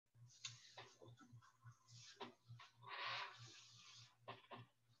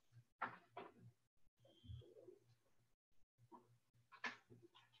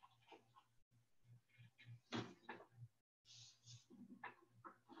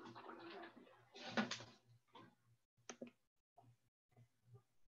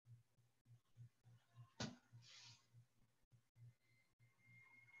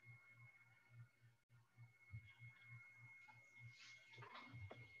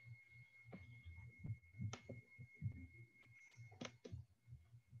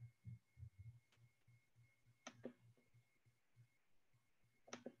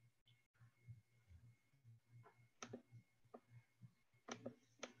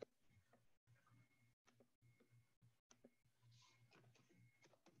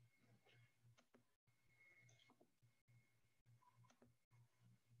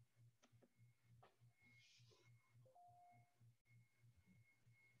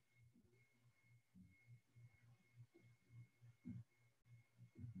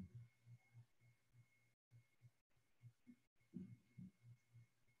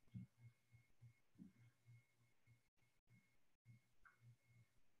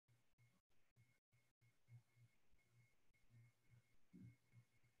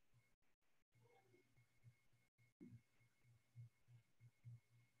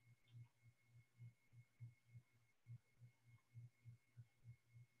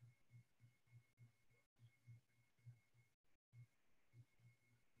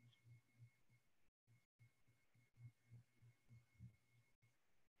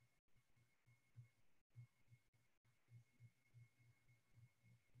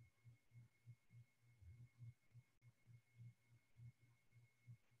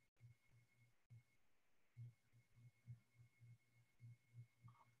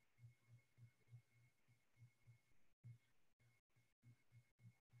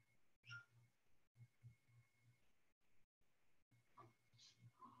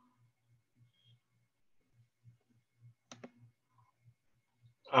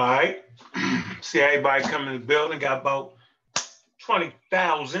All right. See everybody coming in the building. Got about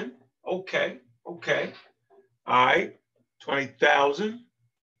 20,000. Okay. Okay. All right. 20,000.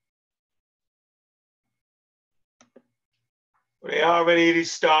 Well, they already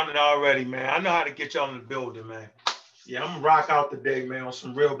started already, man. I know how to get y'all in the building, man. Yeah, I'm gonna rock out today, man, on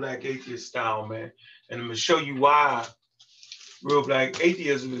some real black atheist style, man. And I'm gonna show you why real black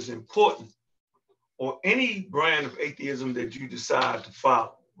atheism is important, or any brand of atheism that you decide to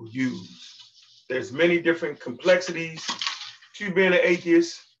follow or use. There's many different complexities to being an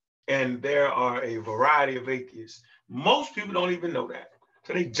atheist, and there are a variety of atheists. Most people don't even know that.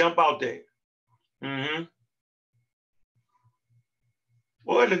 So they jump out there.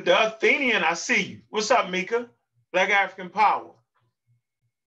 Boy, the Athenian, I see you. What's up, Mika? Black African Power.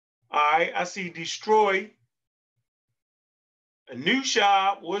 All right, I see Destroy. A new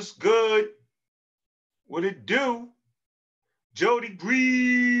shop, what's good? What it do? Jody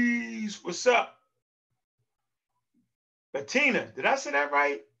Breeze, what's up? Bettina, did I say that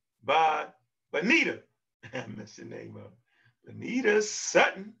right? Benita, I messed the name up. Benita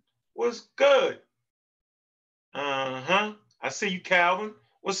Sutton, what's good? I see you, Calvin.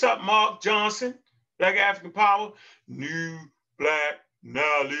 What's up, Mark Johnson? Black African Power. New Black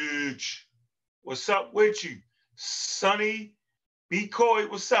Knowledge. What's up with you? Sonny B. Coy,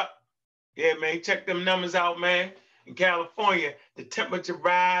 what's up? Yeah, man, check them numbers out, man. In California, the temperature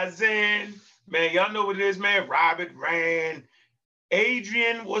rising. Man, y'all know what it is, man. Robert Rand.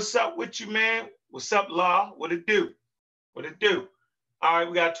 Adrian, what's up with you, man? What's up, Law? What it do? What it do? All right,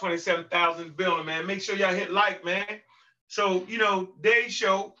 we got 27,000 building, man. Make sure y'all hit like, man. So, you know, Day's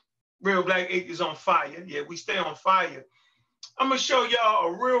show, Real Black Atheists on Fire. Yeah, we stay on fire. I'm going to show y'all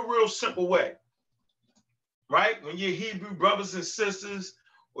a real simple way, right? When your Hebrew brothers and sisters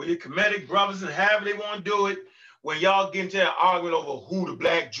or your Kemetic brothers and however they want to do it, when y'all get into an argument over who the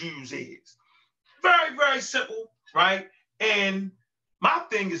black Jews is. Very simple, right? And my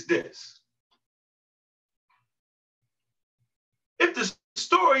thing is this. If the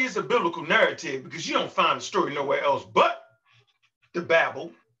story is a biblical narrative, because you don't find the story nowhere else but the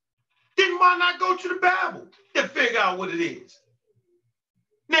Bible, then why not go to the Bible and figure out what it is?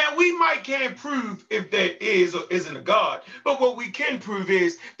 Now, we can't prove if there is or isn't a God, but what we can prove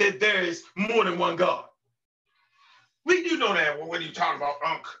is that there is more than one God. We do know that when you talk about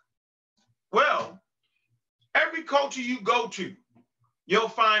Unc. Well, every culture you go to, you'll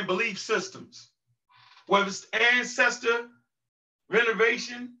find belief systems, whether it's ancestor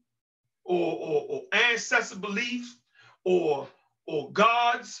renovation or ancestor beliefs or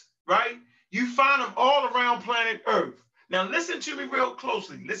gods, right? You find them all around planet Earth. Now, listen to me real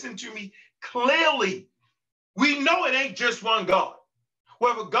closely. Listen to me clearly. We know it ain't just one God.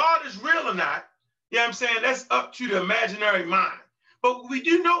 Whether God is real or not, you know what I'm saying, that's up to the imaginary mind. But what we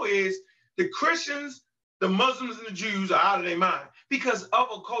do know is the Christians, the Muslims, and the Jews are out of their mind because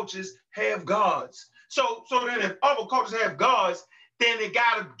other cultures have gods. So then if other cultures have gods, then they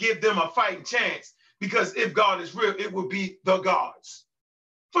got to give them a fighting chance, because if God is real, it would be the gods.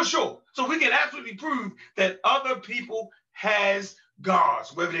 For sure. So we can absolutely prove that other people has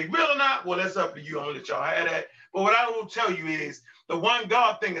gods. Whether they real or not, well, that's up to you. I'm going to let y'all have that. But what I will tell you is the one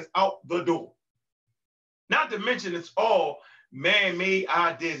God thing is out the door. Not to mention it's all man-made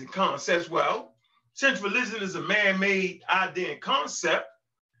ideas and concepts. Well, since religion is a man-made idea and concept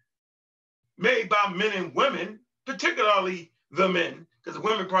made by men and women, particularly the men, because the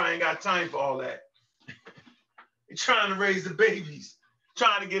women probably ain't got time for all that. They're trying to raise the babies,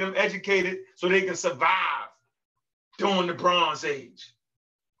 trying to get them educated so they can survive during the Bronze Age.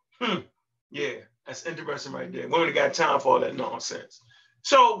 Yeah, that's interesting right there. Women got time for all that nonsense.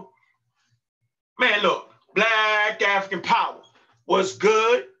 So, man, look, Black African Power. What's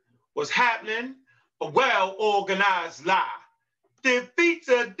good? What's happening? A well-organized lie defeats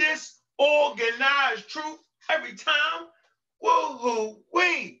a disorganized truth every time.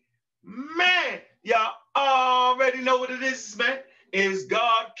 Woo-hoo-wee. Man, y'all already know what it is, man. Is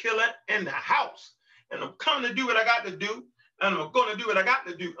God killer in the house. And I'm coming to do what I got to do. And I'm going to do what I got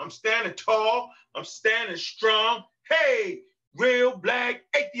to do. I'm standing tall. I'm standing strong. Hey, real black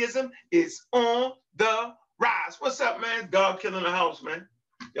atheism is on the rise. What's up, man? God killing the house, man.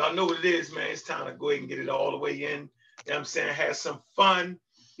 Y'all know what it is, man. It's time to go ahead and get it all the way in. You know what I'm saying? Have some fun,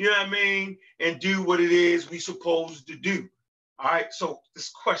 you know what I mean? And do what it is we supposed to do. All right, so this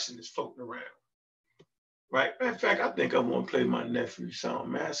question is floating around. Right? Matter of fact, I think I want to play my nephew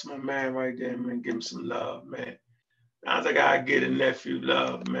song, man. That's my man right there, man. Give him some love, man. I think I get a nephew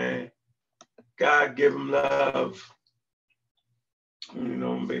love, man. God give him love. You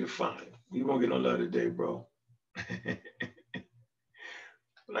know, I'm ready to find it. You won't get no love today, bro.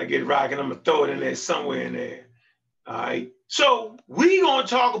 When I get rocking, I'm gonna throw it in there somewhere in there. All right. So we gonna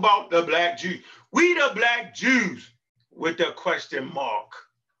talk about the black Jews. We the black Jews with the question mark.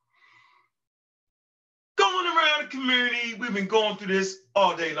 Going around the community, we've been going through this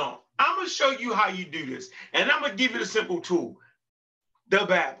all day long. I'm gonna show you how you do this, and I'm gonna give you the simple tool, the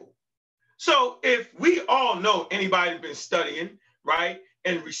Bible. So if we all know, anybody that's been studying, right,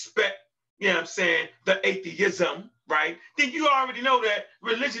 and respect, you know what I'm saying, the atheism, right, then you already know that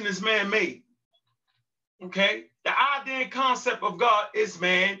religion is man-made. Okay? The idea and concept of God is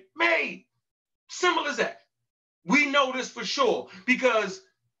man-made. Simple as that. We know this for sure because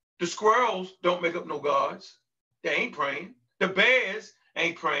the squirrels don't make up no gods. They ain't praying. The bears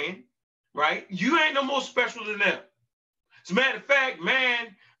ain't praying, right? You ain't no more special than them. As a matter of fact,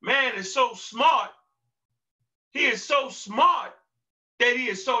 man is so smart. He is so smart that he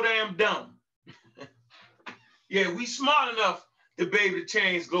is so damn dumb. Yeah, we smart enough to be able to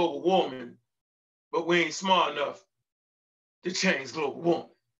change global warming, but we ain't smart enough to change global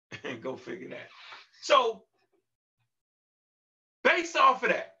warming. Go figure that. So, based off of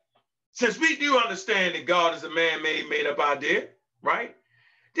that, since we do understand that God is a man-made, made-up idea, right?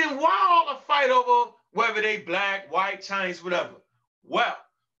 Then why all the fight over whether they black, white, Chinese, whatever? Well,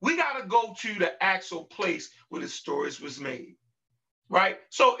 we got to go to the actual place where the stories was made, right?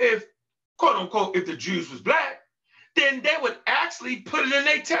 So if, quote unquote, if the Jews was black, then they would actually put it in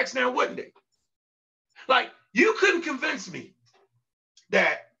their text now, wouldn't they? Like, you couldn't convince me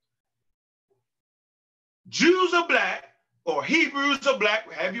that Jews are black or Hebrews are black,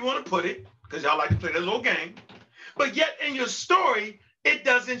 however you want to put it, because y'all like to play that little game. But yet in your story, it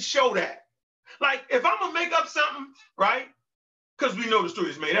doesn't show that. Like, if I'm going to make up something, right, because we know the story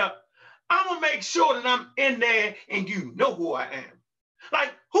is made up, I'm going to make sure that I'm in there and you know who I am.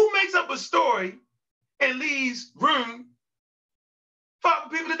 Like, who makes up a story and leaves room for other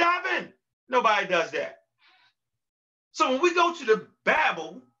people to dive in? Nobody does that. So when we go to the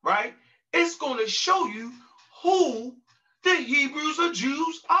Bible, right, it's going to show you who the Hebrews or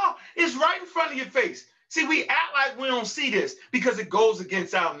Jews are. It's right in front of your face. See, we act like we don't see this because it goes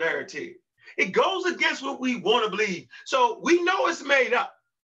against our narrative. It goes against what we want to believe. So we know it's made up,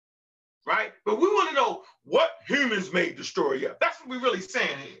 right? But we want to know what humans made the story up. That's what we're really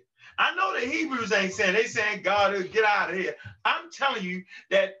saying here. I know the Hebrews ain't saying, they saying, God, get out of here. I'm telling you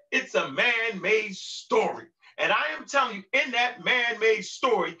that it's a man-made story. And I am telling you, in that man-made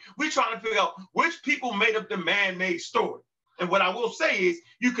story, we're trying to figure out which people made up the man-made story. And what I will say is,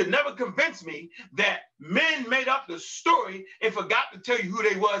 you could never convince me that men made up the story and forgot to tell you who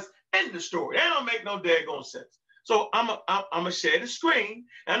they was in the story. That don't make no daggone sense. So I'm gonna share the screen,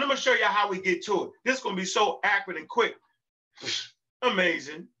 and I'm gonna show you how we get to it. This is gonna be so accurate and quick.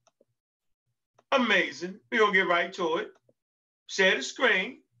 Amazing. Amazing. We're gonna get right to it. Share the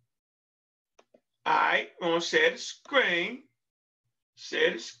screen. All right, we're gonna share the screen.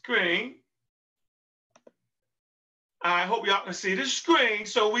 Share the screen. I hope y'all can see the screen.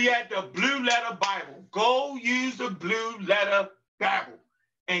 So we at the Blue Letter Bible. Go use the Blue Letter Bible.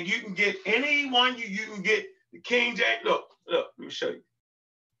 And you can get any one you can get the King James. Look, let me show you.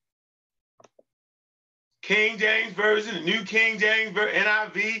 King James Version, the New King James Version,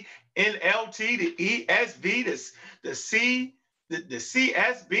 NIV, NLT, the ESV, the CSB, the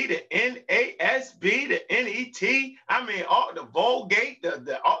NASB, the NET. I mean, all the Vulgate,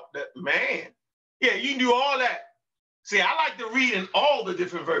 the man. Yeah, you can do all that. See, I like to read in all the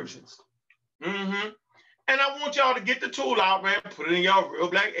different versions. And I want y'all to get the tool out, man. Put it in y'all Real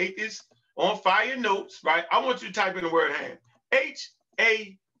Black Atheists on fire notes, right? I want you to type in the word ham.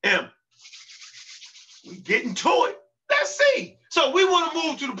 H-A-M. We getting to it. Let's see. So we want to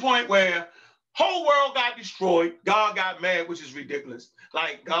move to the point where whole world got destroyed. God got mad, which is ridiculous.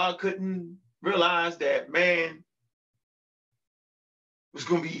 Like, God couldn't realize that man was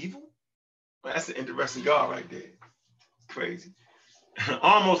going to be evil. Well, that's an interesting God right there. Crazy.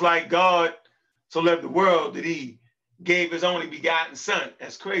 Almost like God so loved the world that he gave his only begotten son.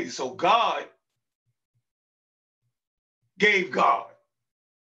 That's crazy. So God gave God.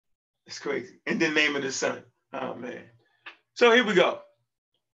 That's crazy. And then naming his son. Oh, man. So here we go.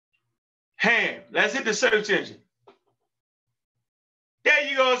 Ham. Let's hit the search engine. There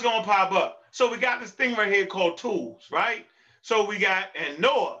you go. It's going to pop up. So we got this thing right here called tools, right? So we got, and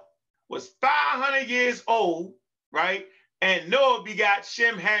Noah was 500 years old, right? And Noah begot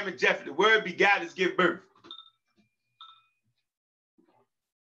Shem, Ham, and Japheth. The word begot is give birth.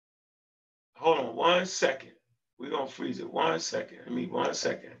 Hold on 1 second. We're going to freeze it 1 second. I mean, 1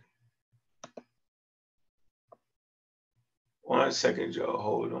 second. 1 second, y'all.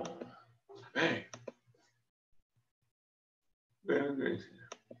 Hold on. Bang.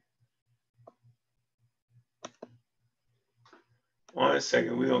 1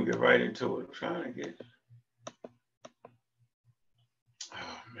 second. We're going to get right into it. I'm trying to get.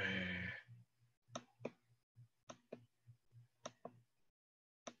 Oh, man.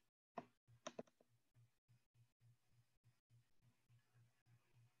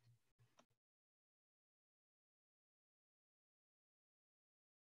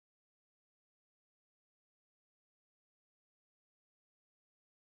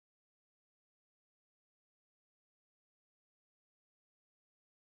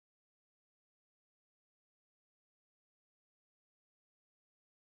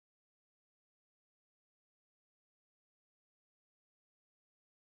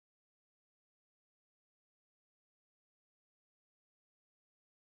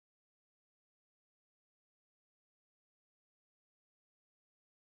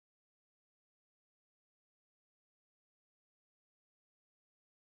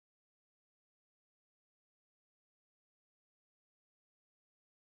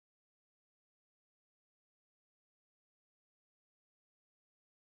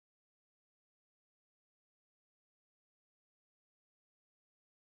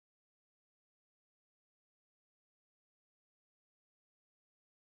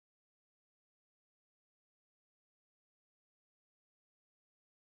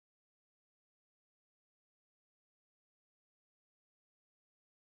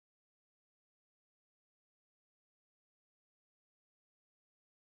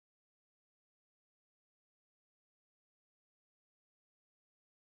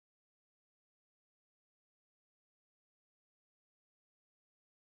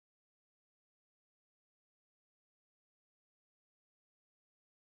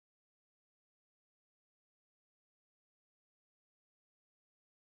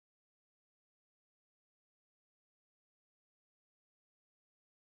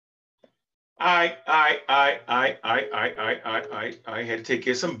 I had to take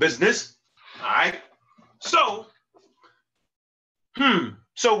care of some business. All right. So,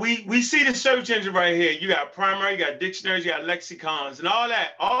 So we see the search engine right here. You got primary, you got dictionaries, you got lexicons, and all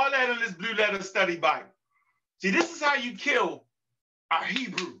that in this Blue Letter Study Bible. See, this is how you kill our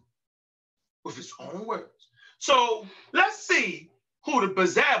Hebrew with its own words. So let's see who the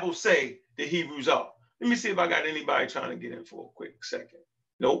Bazabble say the Hebrews are. Let me see if I got anybody trying to get in for a quick second.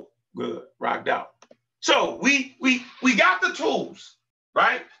 Nope, good, rocked out. So we got the tools,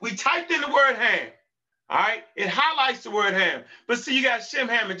 right? We typed in the word ham. All right, it highlights the word ham. But see, you got Shem,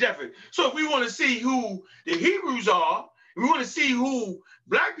 Ham, and Japheth. So if we want to see who the Hebrews are, if we want to see who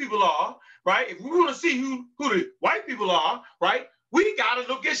black people are, right? If we want to see who the white people are, right? We got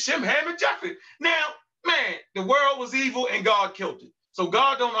to look at Shem, Ham, and Japheth. Now, man, the world was evil and God killed it. So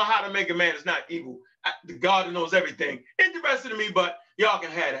God don't know how to make a man that's not evil. The God that knows everything. Interesting to me, but y'all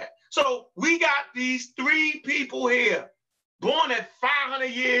can have that. So we got these three people here, born at 500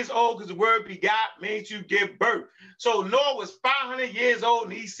 years old, because the word begot means to give birth. So Noah was 500 years old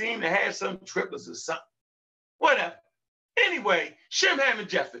and he seemed to have some triplets or something. Whatever. Anyway, Shem, Ham, and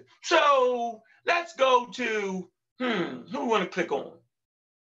Japheth. So let's go to, who we want to click on?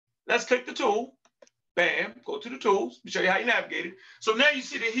 Let's click the tool. Bam, go to the tools. Let me show you how you navigate it. So now you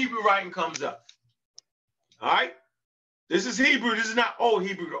see the Hebrew writing comes up. All right. This is Hebrew. This is not Old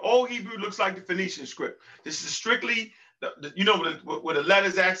Hebrew. The Old Hebrew looks like the Phoenician script. This is strictly, where the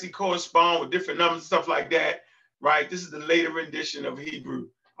letters actually correspond with different numbers and stuff like that, right? This is the later rendition of Hebrew.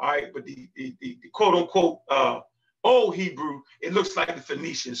 All right. But the quote unquote Old Hebrew, it looks like the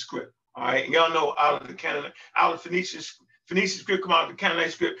Phoenician script. All right. And y'all know out of the Phoenician script come out of the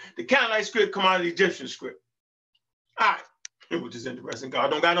Canaanite script. The Canaanite script come out of the Egyptian script. All right. Which is interesting. God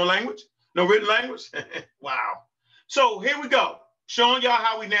don't got no language, no written language. Wow. So here we go, showing y'all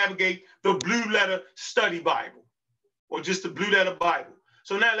how we navigate the Blue Letter Study Bible, or just the Blue Letter Bible.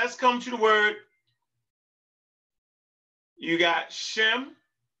 So now let's come to the word. You got Shem,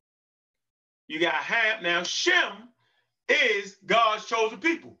 you got Ham. Now Shem is God's chosen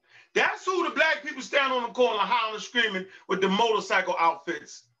people. That's who the black people stand on the corner howling and screaming with the motorcycle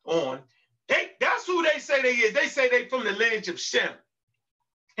outfits on. That's who they say they is. They say they from the lineage of Shem.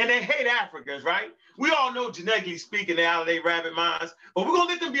 And they hate Africans, right? We all know genetically speaking, they're out of their rabbit minds, but we're going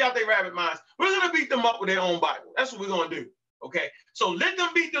to let them be out their rabbit minds. We're going to beat them up with their own Bible. That's what we're going to do, okay? So let them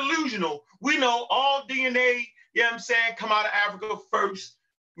be delusional. We know all DNA, you know what I'm saying, come out of Africa first.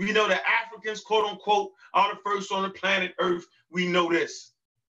 We know that Africans, quote unquote, are the first on the planet Earth. We know this.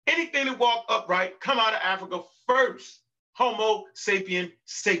 Anything that walk upright, come out of Africa first. Homo sapien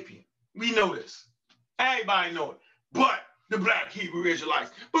sapien. We know this. Everybody know it. But the black Hebrew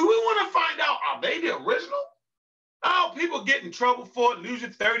Israelites. But we want to find out, are they the original? Oh, people get in trouble for it,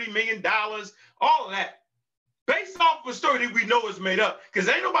 losing $30 million, all of that. based off of a story that we know is made up, because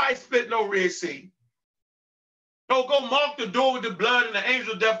ain't nobody split no Red Sea. No, go mark the door with the blood and the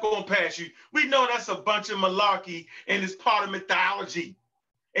angel of death going past you. We know that's a bunch of malarkey and it's part of mythology.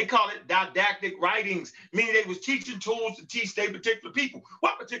 They call it didactic writings, meaning they was teaching tools to teach their particular people.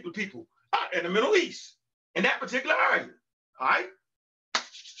 What particular people? In the Middle East, in that particular area. All right?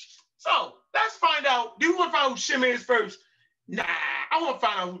 So let's find out. Do you want to find out who Shem is first? Nah, I want to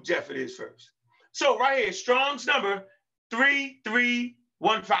find out who Japhet is first. So right here, Strong's number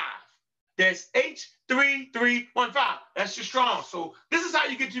 3315. That's H3315. That's your Strong. So this is how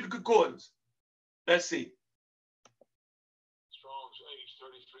you get to the concordance. Let's see. Strong's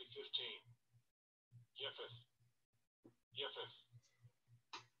H3315. Japheth.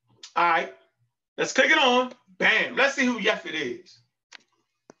 All right. Let's click it on. Bam. Let's see who Japheth is.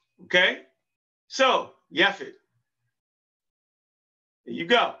 Okay. So Japheth. There you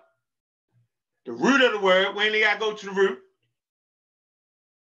go. The root of the word. We ain't got to go to the root.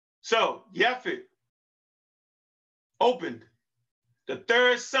 So Japheth opened the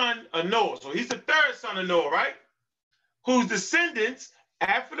third son of Noah. So he's the third son of Noah, right? Whose descendants,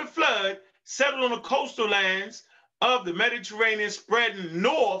 after the flood, settled on the coastal lands of the Mediterranean, spreading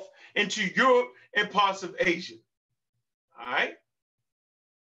north into Europe and parts of Asia. All right.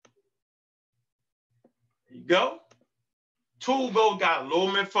 There you go. Tool Gold got a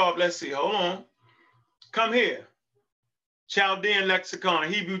little bit far. Let's see. Hold on. Come here. Chaldean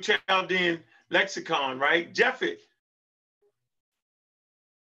lexicon, Hebrew Chaldean lexicon, right? Japheth.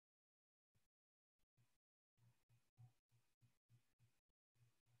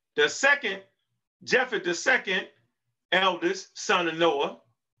 The second, Japheth, the second eldest son of Noah,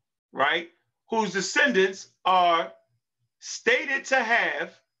 right? Whose descendants are stated to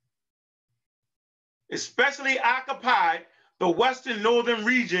have especially occupied the western northern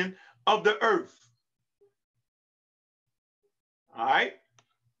region of the earth. All right.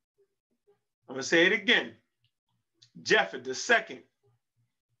 I'm going to say it again. Japheth, the second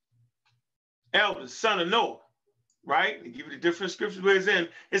eldest son of Noah, right? They give you the different scriptures where it's in.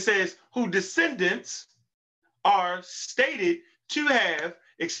 It says, who descendants are stated to have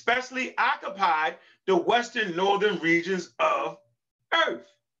especially occupied the western northern regions of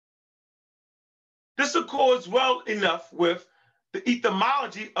earth. This accords well enough with the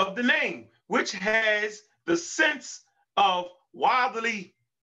etymology of the name, which has the sense of wildly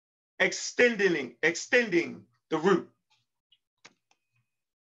extending the root.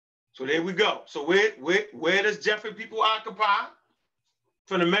 So there we go. So where does Japheth people occupy?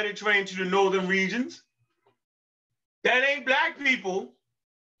 From the Mediterranean to the northern regions. That ain't black people,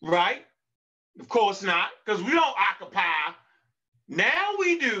 right? Of course not, because we don't occupy. Now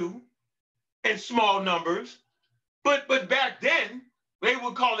we do in small numbers, but back then, they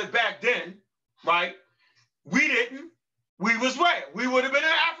would call it back then, right? We didn't. We was where? We would have been in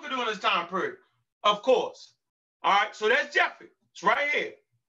Africa during this time period, of course. All right, so that's Japheth. It's right here.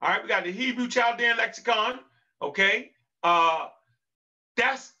 All right, we got the Hebrew Chaldean lexicon, okay?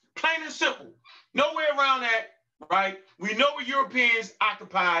 That's plain and simple. Nowhere around that, right? We know what Europeans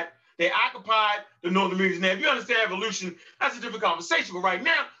occupied. They occupied the northern regions. Now, if you understand evolution, that's a different conversation. But right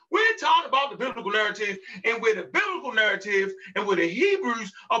now, we're talking about the biblical narrative and where the biblical narrative and where the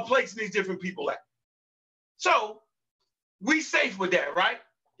Hebrews are placing these different people at. So we safe with that, right?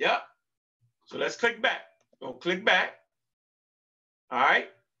 Yep. So let's click back. Go click back. All right.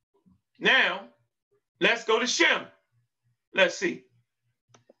 Now, let's go to Shem. Let's see.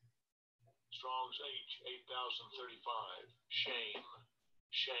 Strong's H 8035.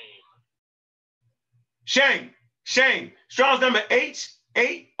 Shame. Strong's number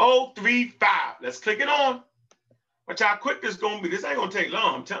H8035. Let's click it on. Watch how quick this is going to be. This ain't going to take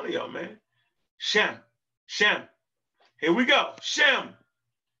long. I'm telling y'all, man. Shem. Here we go. Shem.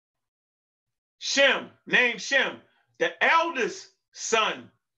 Name Shem. The eldest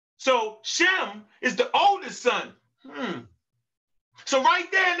son. So Shem is the oldest son. So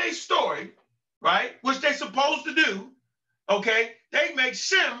right there in their story, right, which they're supposed to do, okay, they make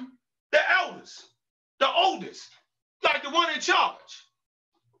Shem the eldest, the oldest, like the one in charge,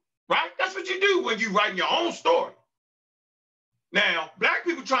 right? That's what you do when you write your own story. Now, black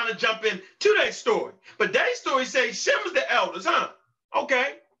people trying to jump in to their story, but their story says Shem is the eldest, huh?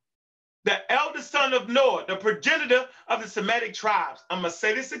 Okay. The eldest son of Noah, the progenitor of the Semitic tribes. I'm going to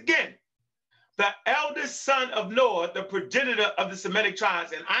say this again. The eldest son of Noah, the progenitor of the Semitic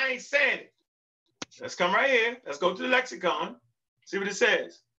tribes. And I ain't saying it. Let's come right here. Let's go to the lexicon. See what it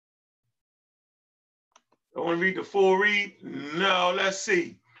says. I want to read the full read. No, let's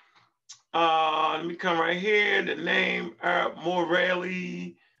see. Let me come right here. The name, Arab,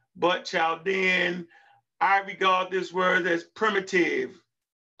 Morelli, but Chaldean. I regard this word as primitive,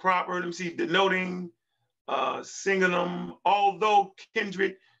 proper, let me see, denoting, singular, although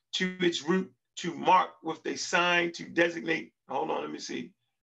kindred to its root, to mark with a sign to designate. Hold on, let me see.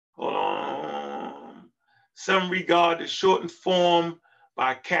 Hold on. Some regard the shortened form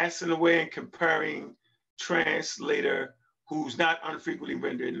by casting away and comparing translator who's not unfrequently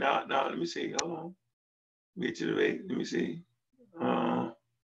rendered. Now, let me see. Hold on. Let me see.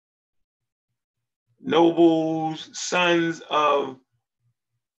 Nobles, sons of,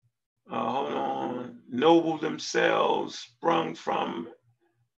 hold on, noble themselves, sprung from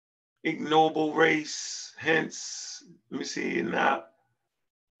ignoble race. Hence, let me see. Now,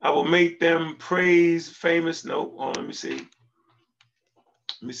 I will make them praise famous. No, hold on, let me see.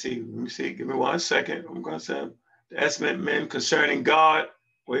 Give me 1 second. I'm going to say the estimate men concerning God.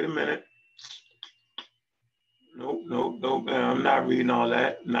 Wait a minute. Nope. I'm not reading all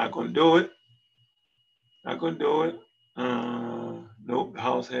that. I'm not going to do it. Nope. The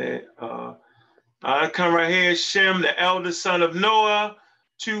house head. I come right here. Shem, the eldest son of Noah,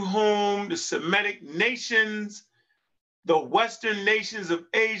 to whom the Semitic nations, the Western nations of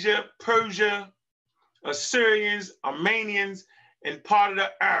Asia, Persia, Assyrians, Armenians, and part of the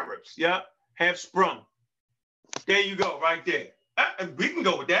Arabs, have sprung. There you go, right there. We can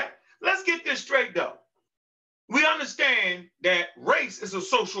go with that. Let's get this straight, though. We understand that race is a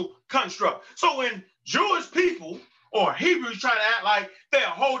social construct. So when Jewish people or Hebrews try to act like they're a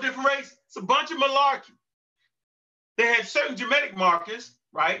whole different race, it's a bunch of malarkey. They have certain genetic markers,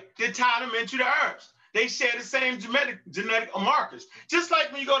 right? They tie them into the Arabs. They share the same genetic markers. Just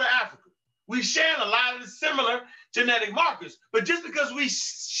like when you go to Africa, we share a lot of the similar genetic markers. But just because we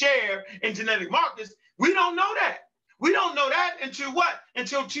share in genetic markers, we don't know that. We don't know that until what?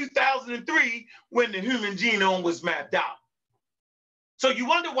 Until 2003, when the human genome was mapped out. So you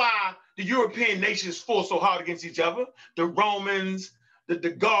wonder why the European nations fought so hard against each other. The Romans, the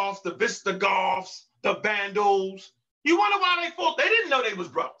Goths, the Visigoths, the Vandals. You wonder why they fought. They didn't know they was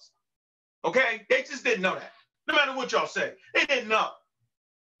brothers. Okay? They just didn't know that. No matter what y'all say, they didn't know.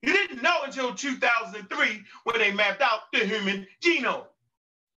 You didn't know until 2003 when they mapped out the human genome.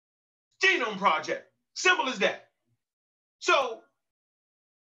 Genome Project. Simple as that. So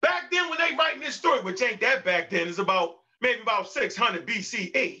back then when they writing this story, which ain't that back then, it's maybe about 600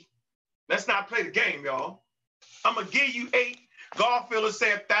 BCE. Let's not play the game, y'all. I'm going to give you 8. Garfield will say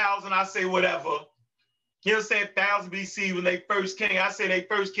 1,000. I say whatever. He'll say 1,000 BC when they first king. I say they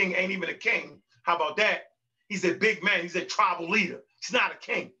first king ain't even a king. How about that? He's a big man. He's a tribal leader. He's not a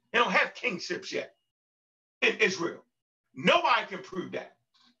king. They don't have kingships yet in Israel. Nobody can prove that.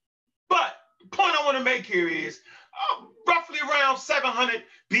 But the point I want to make here is roughly around 700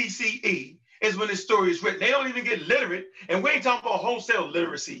 BCE is when this story is written. They don't even get literate, and we ain't talking about wholesale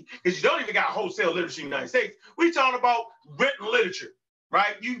literacy, because you don't even got wholesale literacy in the United States. We talking about written literature,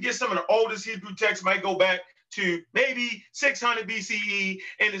 right? You can get some of the oldest Hebrew texts, might go back to maybe 600 BCE,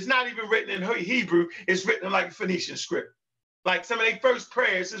 and it's not even written in Hebrew, it's written in like a Phoenician script. Like some of their first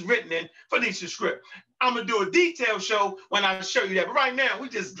prayers is written in Phoenician script. I'm gonna do a detailed show when I show you that, but right now we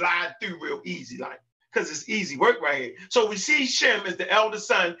just glide through real easy, like, because it's easy work right here. So we see Shem as the eldest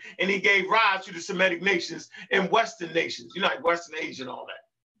son, and he gave rise to the Semitic nations and Western nations, like Western Asia and all that.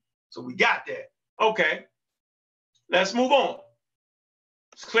 So we got that. Okay, let's move on.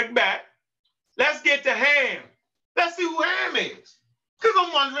 Let's click back. Let's get to Ham. Let's see who Ham is. Because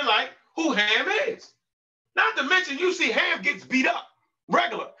I'm wondering, like, who Ham is. Not to mention, you see Ham gets beat up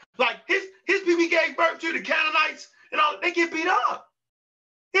regular. Like his people he gave birth to, the Canaanites, and all, they get beat up.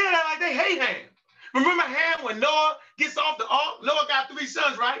 Yeah, like they hate Ham. Remember Ham when Noah gets off the ark? Noah got 3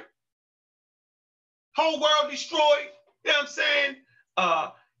 sons, right? Whole world destroyed. You know what I'm saying?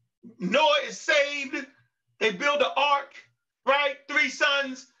 Noah is saved. They build the ark, right? 3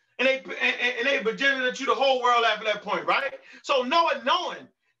 sons, and they began to the whole world after that point, right? So Noah, knowing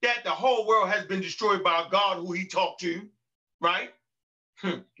that the whole world has been destroyed by God who he talked to, right?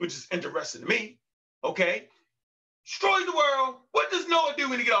 Which is interesting to me, okay? Destroys the world. What does Noah do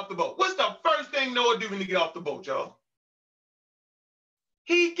when he get off the boat? What's the first thing Noah do when he get off the boat, y'all?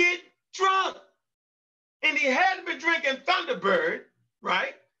 He get drunk. And he had to be drinking Thunderbird,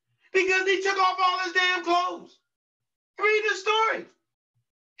 right? Because he took off all his damn clothes. Read the story.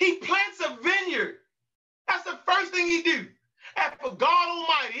 He plants a vineyard. That's the first thing he do. After God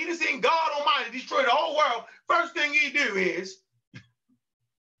Almighty, he just seen God Almighty destroy the whole world. First thing he do is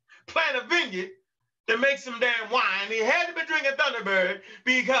plant a vineyard to make some damn wine. He had to be drinking Thunderbird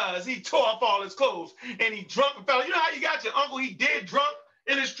because he tore off all his clothes and he drunk and fell. You know how you got your uncle, he dead drunk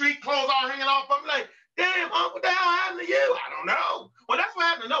in the street, clothes all hanging off. I'm like, damn, uncle, what the hell happened to you? I don't know. Well, that's what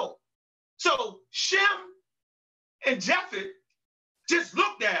happened to Noah. So Shem And Japheth just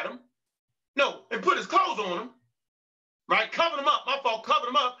looked at him, no, and put his clothes on him, right? Covered him up. My fault, covered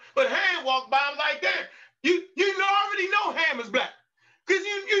him up. But Ham walked by him like that. You already know Ham is black. Because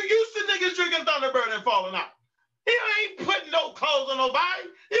you used to niggas drinking Thunderbird and falling out. He ain't putting no clothes on nobody.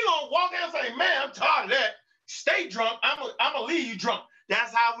 He gonna walk out and say, man, I'm tired of that. Stay drunk. I'm gonna leave you drunk.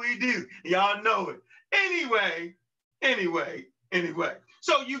 That's how we do. Y'all know it. Anyway.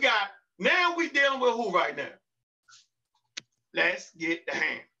 So you got, now we dealing with who right now? Let's get the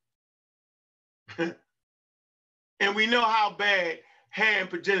Ham. And we know how bad Ham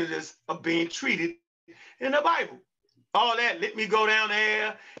progenitors are being treated in the Bible. All that, let me go down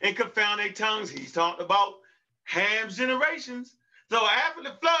there and confound their tongues. He's talking about Ham's generations. So after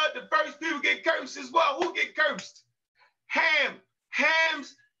the flood, the first people get cursed as well. Who get cursed?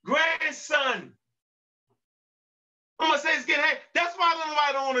 Ham's grandson. I'm gonna say it's getting Ham. That's why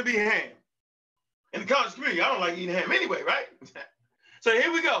nobody don't want to be Ham. In the college community, I don't like eating ham anyway, right? So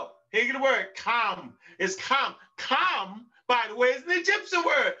here we go. Here you get the word Kam. It's Kam. Kam, by the way, is an Egyptian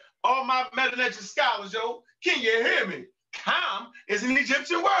word. All my Melanetic scholars, yo, can you hear me? Kam is an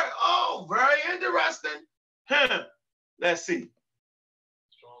Egyptian word. Oh, very interesting. Let's see.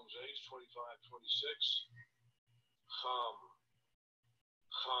 Strong's H 2526.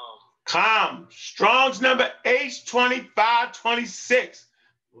 Kam. Strong's number H2526.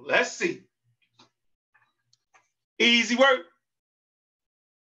 Let's see. Easy work.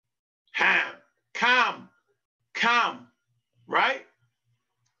 Ham. Kam. Right?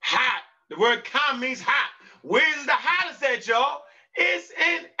 Hot. The word Kam means hot. Where's the hottest at, y'all? It's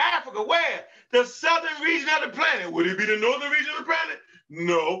in Africa. Where? The southern region of the planet. Would it be the northern region of the planet?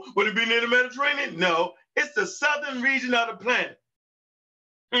 No. Would it be near the Mediterranean? No. It's the southern region of the planet.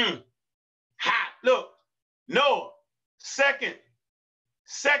 Hot. Look. Noah. Second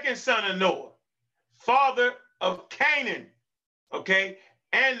son of Noah. Father of Canaan. Okay?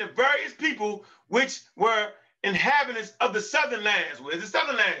 And the various people which were inhabitants of the southern lands. Where's the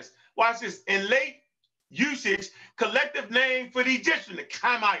southern lands? Watch this. In late usage, collective name for the Egyptians, the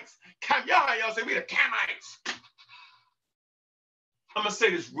Kamites. Y'all say we the Kamites. I'm gonna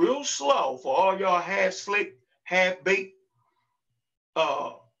say this real slow for all y'all half slick, half baked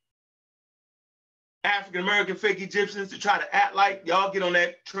African American fake Egyptians to try to act like y'all get on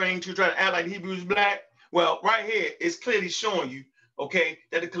that train to try to act like the Hebrews black. Well, right here it's clearly showing you, okay,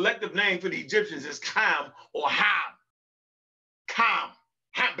 that the collective name for the Egyptians is Kam or Ham. Kam,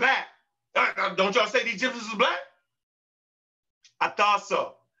 black. Don't y'all say the Egyptians is black? I thought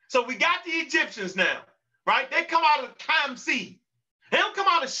so. So we got the Egyptians now, right? They come out of Kam seed. They don't come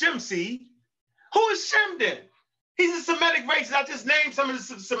out of Shem seed. Who is Shem then? He's a Semitic race. I just named some of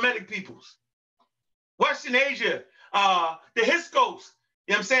the Semitic peoples. Western Asia, the Hyksos,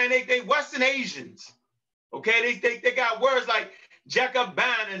 you know what I'm saying? They Western Asians. Okay, they got words like Jacob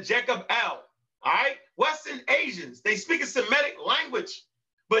Ban and Jacob Al. All right, Western Asians. They speak a Semitic language,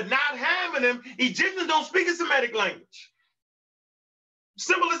 but not Ham and them. Egyptians don't speak a Semitic language.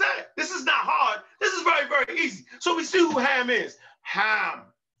 Simple as that. This is not hard. This is very, very easy. So we see who Ham is. Ham,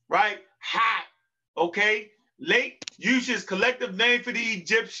 right? Hot. Okay. Late usage, collective name for the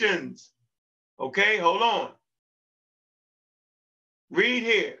Egyptians. Okay, hold on. Read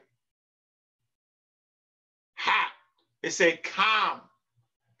here. Hot. It said Kam,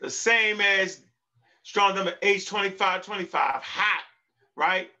 the same as strong number H2525. Hot,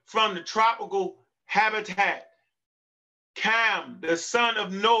 right? From the tropical habitat. Kam, the son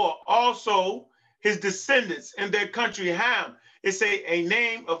of Noah, also his descendants in their country Ham. It's a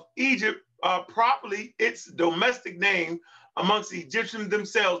name of Egypt, properly its domestic name amongst the Egyptians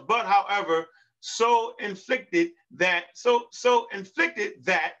themselves, but however, so inflicted that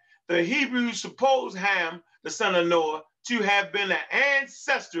the Hebrews suppose Ham, the son of Noah, to have been the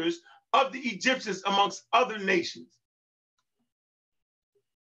ancestors of the Egyptians amongst other nations.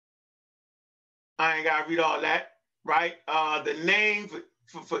 I ain't gotta read all that, right? The name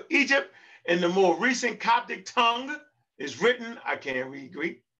for Egypt in the more recent Coptic tongue is written, I can't read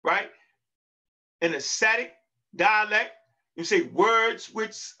Greek, right? In a Semitic dialect, you say words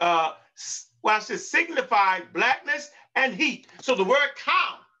which, watch this, signify blackness and heat. So the word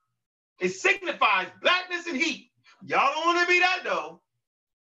Kam, it signifies blackness and heat. Y'all don't want to be that though,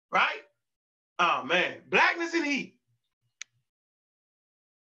 right? Oh man, blackness and heat.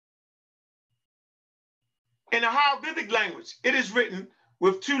 In the hieroglyphic language, it is written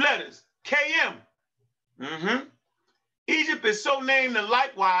with two letters, KM. Egypt is so named and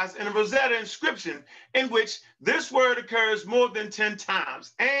likewise in a Rosetta inscription in which this word occurs more than 10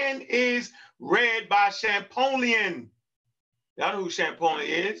 times and is read by Champollion. Y'all know who Champollion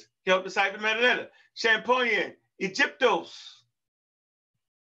is. He helped decipher the metadata. Champollion Egyptos.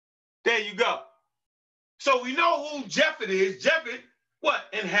 There you go. So we know who Japheth is. Japheth, what?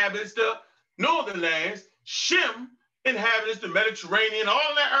 Inhabits the northern lands. Shem inhabits the Mediterranean,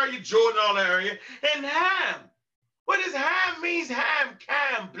 all that area, Jordan, all that area. And Ham. What does Ham means? Ham,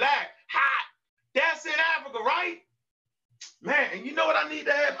 Cam, black, hot. That's in Africa, right? Man, and you know what I need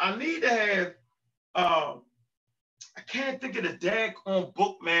to have? I need to have, I can't think of the daggone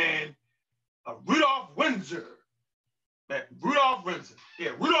book, man. Rudolph Windsor. Man, Rudolph Windsor.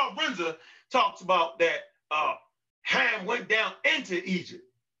 Yeah, Rudolph Windsor talks about that Ham went down into Egypt.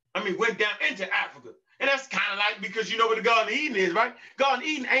 Went down into Africa. And that's kind of like, because you know where the Garden of Eden is, right? Garden of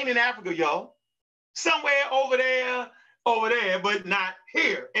Eden ain't in Africa, y'all. Somewhere over there, but not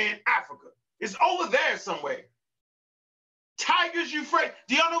here in Africa. It's over there somewhere. Tigris Euphrates.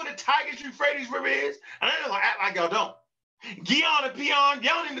 Do y'all know what the Tigris Euphrates River is? I don't know, act like y'all don't. Guyana, Peon,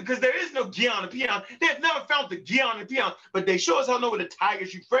 y'all don't even, because there is no Guyana, Peon. They've never found the Guyana, Peon, but they sure as hell know what the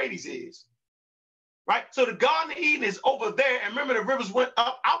Tigris Euphrates is. Right? So the Garden of Eden is over there, and remember the rivers went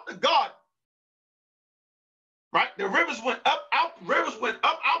up out the garden. Right? The rivers went up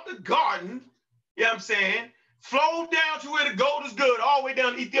out the garden, you know what I'm saying? Flowed down to where the gold is good, all the way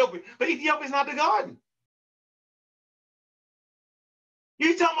down to Ethiopia. But Ethiopia is not the garden.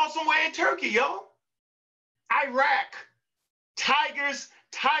 You talking about somewhere in Turkey, y'all. Iraq, Tigris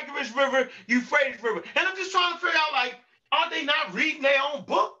River, Euphrates River. And I'm just trying to figure out, like, are they not reading their own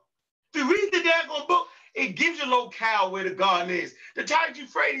book? If you read the daggone book, it gives you a locale where the garden is. The Tigris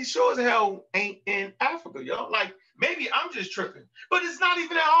Euphrates sure as hell ain't in Africa, y'all. Like, maybe I'm just tripping, but it's not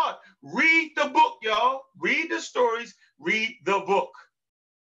even that hard. Read the book, y'all. Read the stories, read the book.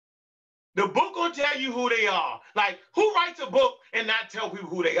 The book gonna tell you who they are. Like, who writes a book and not tell people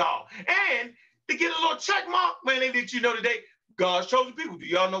who they are? And to get a little check mark, man, they let you know today, God's chosen people. Do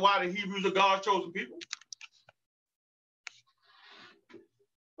y'all know why the Hebrews are God's chosen people?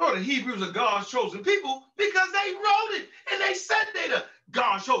 Oh, the Hebrews are God's chosen people because they wrote it and they said they the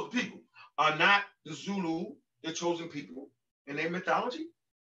God's chosen people. Are not the Zulu the chosen people in their mythology?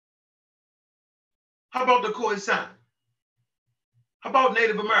 How about the Khoisan? How about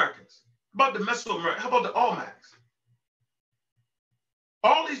Native Americans? How about the Mesoamericans? How about the Olmecs?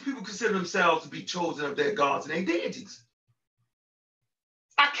 All these people consider themselves to be chosen of their gods and their deities.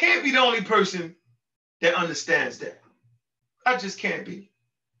 I can't be the only person that understands that. I just can't be.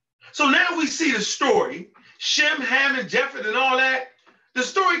 So now we see the story, Shem, Ham, and Japheth and all that. The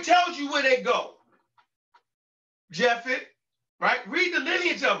story tells you where they go. Japheth, right? Read the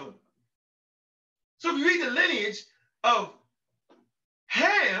lineage of them. So if you read the lineage of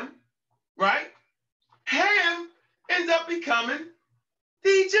Ham, right? Ham ends up becoming the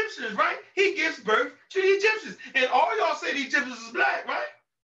Egyptians, right? He gives birth to the Egyptians. And all y'all say the Egyptians is black, right?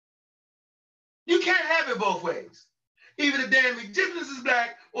 You can't have it both ways. Either the damn Egyptians is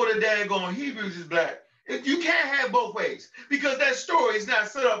black or the daggone Hebrews is black. You can't have both ways because that story is not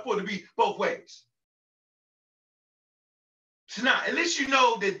set up for it to be both ways. It's not. At least you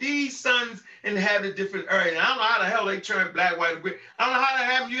know that these sons inhabit different areas. I don't know how the hell they turn black, white, and gray. I don't know how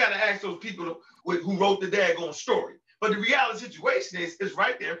that happened. You got to ask those people who wrote the daggone story. But the reality situation is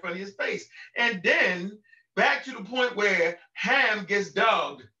right there in front of his face. And then back to the point where Ham gets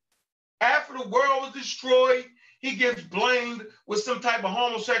dogged. After the world was destroyed, he gets blamed with some type of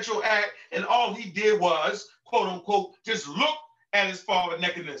homosexual act, and all he did was, quote unquote, just look at his father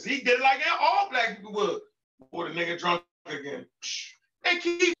nakedness. He did it like all black people would. Boy, the nigga drunk again. They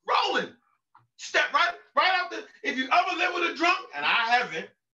keep rolling. Step right out there. If you ever live with a drunk, and I haven't,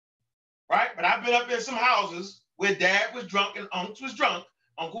 right? But I've been up in some houses where dad was drunk and uncle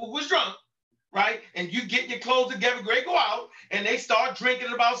was drunk, right? And you get your clothes together, they go out, and they start drinking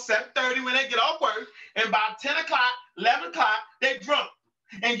at about 7:30 when they get off work, and by 10 o'clock, 11 o'clock, they're drunk.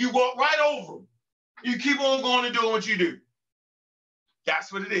 And you walk right over them. You keep on going and doing what you do.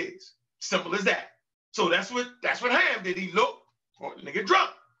 That's what it is. Simple as that. So that's what Ham did. He looked for the nigga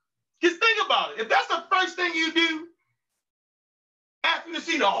drunk. Just think about it. If that's the first thing you do after you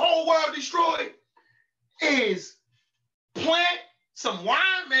see the whole world destroyed, is plant some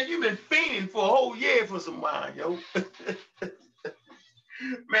wine, man. You've been fiending for a whole year for some wine, yo.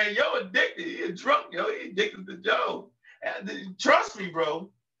 Man, yo addicted. You're drunk, yo. You're addicted to Joe. Trust me, bro.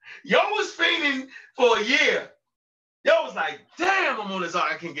 Yo was fiending for a year. Yo was like, damn, I'm on this.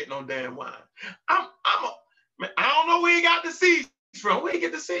 I can't get no damn wine. Man, I don't know where he got the seeds from. Where he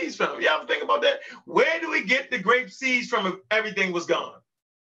get the seeds from? You ever think about that? Where do we get the grape seeds from if everything was gone?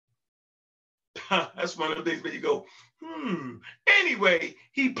 That's one of the things where you go, Anyway,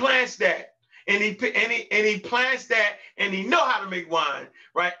 he plants that, and he plants that, and he know how to make wine,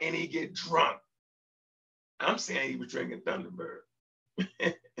 right? And he get drunk. I'm saying he was drinking Thunderbird.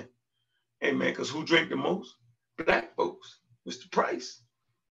 Hey, man, because who drink the most? Black folks. Mr. Price,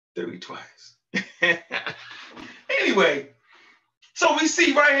 30 twice. Anyway, so we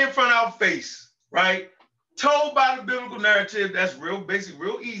see right here in front of our face, right? Told by the biblical narrative, that's real basic,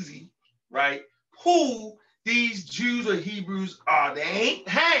 real easy, right? Who these Jews or Hebrews are. They ain't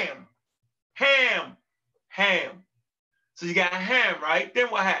Ham. So you got Ham, right? Then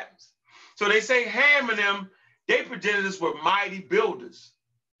what happens? So they say Ham and them, they progenitors were mighty builders,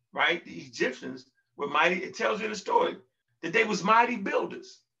 right? The Egyptians were mighty. It tells you in the story that they was mighty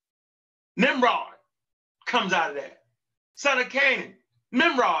builders. Nimrod comes out of that. Son of Canaan,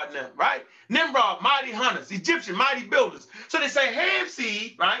 Nimrod and them, right? Nimrod, mighty hunters, Egyptian, mighty builders. So they say Ham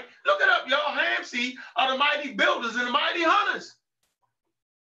seed, right? Look it up, y'all. Ham seed are the mighty builders and the mighty hunters.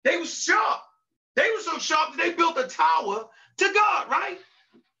 They were sharp. They were so sharp that they built a tower to God, right?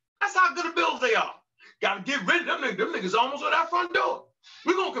 That's how good of builders they are. Got to get rid of them niggas. Them niggas almost at our front door.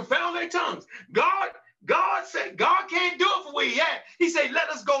 We're going to confound their tongues. God said, God can't do it for where he at. He said, let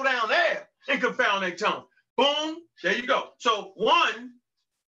us go down there and confound their tongues. Boom, there you go. So one,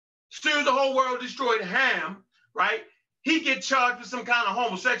 as soon as the whole world destroyed Ham, right? He get charged with some kind of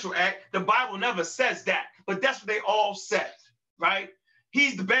homosexual act. The Bible never says that, but that's what they all said, right?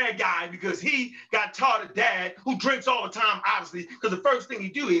 He's the bad guy because he got taught a dad who drinks all the time, obviously, because the first thing he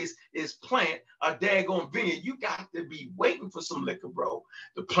do is plant a daggone vineyard. You got to be waiting for some liquor, bro,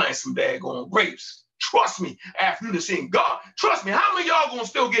 to plant some daggone grapes. Trust me, after you've seen God, trust me, how many of y'all gonna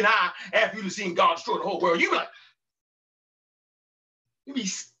still get high after you've seen God destroy the whole world? You be like, you be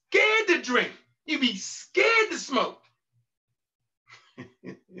scared to drink. You be scared to smoke.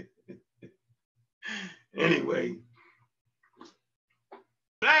 Anyway,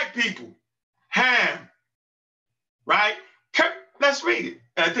 black people, Ham, right? Let's read it.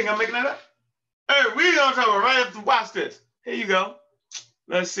 I think I'm making that up. Hey, we're gonna talk about right after watch this. Here you go.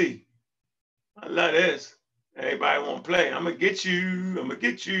 Let's see. I love this. Everybody want to play. I'm gonna get you.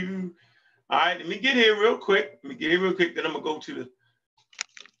 All right, let me get here real quick. Then I'm gonna go to the.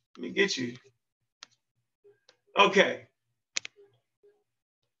 Let me get you. Okay.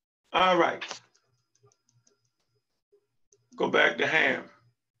 All right. Go back to Ham.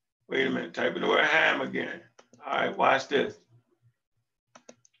 Wait a minute. Type in the word Ham again. All right. Watch this.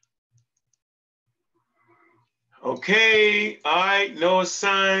 Okay, all right, Noah's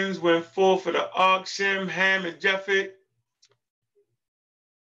sons went forth for the ark, Shem, Ham, and Japheth.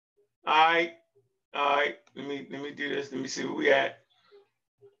 All right, let me do this. Let me see where we at.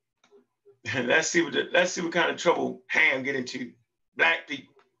 let's see what kind of trouble Ham get into. Black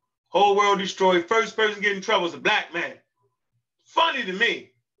people. Whole world destroyed. First person getting in trouble is a black man. Funny to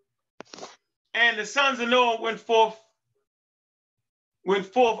me. And the sons of Noah went forth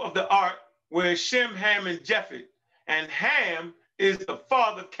of the ark, where Shem, Ham, and Japheth. And Ham is the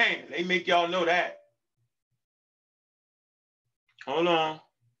father of Canaan. They make y'all know that. Hold on.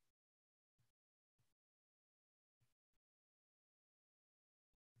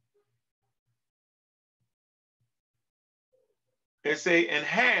 They say, and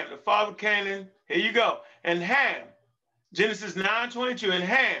Ham, the father of Canaan, here you go. And Ham, Genesis 9:22, and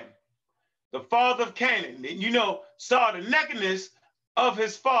Ham, the father of Canaan, saw the nakedness of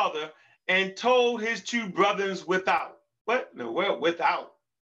his father and told his two brothers without. What? No, well, without.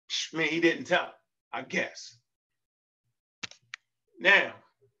 I mean, he didn't tell, I guess. Now,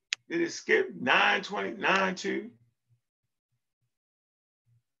 did it skip 9:29:2?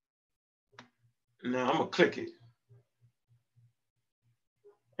 No, I'm gonna click it.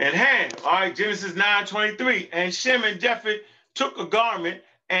 And Ham, all right, Genesis 9:23, and Shem and Japheth took a garment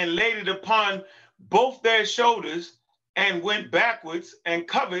and laid it upon both their shoulders and went backwards and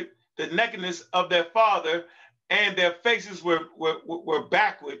covered the nakedness of their father, and their faces were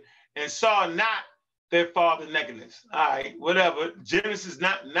backward and saw not their father's nakedness. All right, whatever. Genesis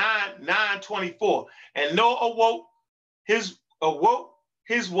 9:24. And Noah awoke his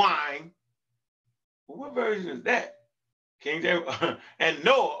wine. What version is that? King James. And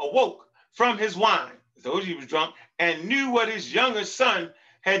Noah awoke from his wine. So he was drunk and knew what his younger son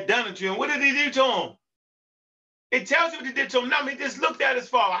had done unto him. What did he do to him? It tells you what he did to him. Now, he just looked at his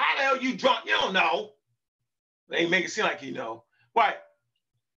father. How the hell you drunk? You don't know. They make it seem like you know. Why?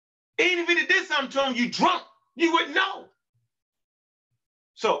 Even if he did something to him, you drunk, you wouldn't know.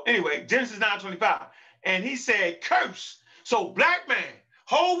 So anyway, Genesis 9:25. And he said, curse. So black man,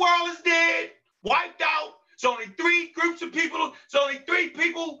 whole world is dead, wiped out. It's only three groups of people. It's only three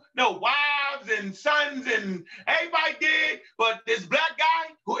people, no wives and sons and everybody dead. But this black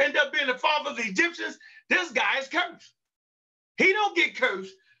guy who ended up being the father of the Egyptians, this guy is cursed. He don't get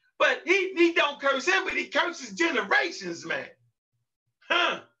cursed, But he don't curse him, but he curses generations, man.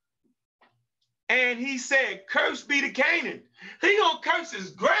 Huh? And he said, curse be to Canaan. He gonna curse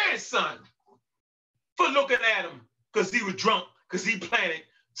his grandson for looking at him because he was drunk, because he planted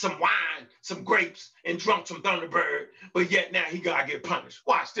some wine, some grapes, and drunk some Thunderbird, but yet now he gotta get punished.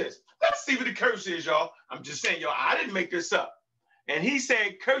 Watch this. Let's see what the curse is, y'all. I'm just saying, y'all, I didn't make this up. And he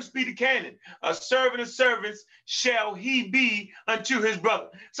said, curse be to Canaan, a servant of servants shall he be unto his brother.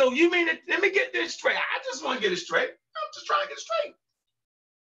 So you mean, let me get this straight. I just want to get it straight. I'm just trying to get it straight.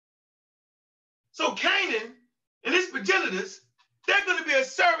 So Canaan and his progenitors, they're going to be a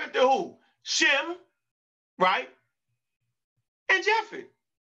servant to who? Shem, right? And Japheth.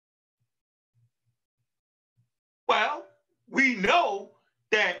 Well, we know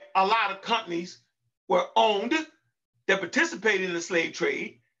that a lot of companies were owned that participated in the slave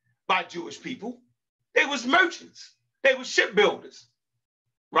trade by Jewish people. They was merchants. They were shipbuilders,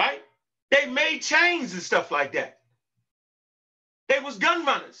 right? They made chains and stuff like that. They was gun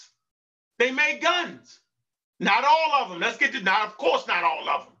runners. They made guns. Not all of them. Let's get to, not, of course, not all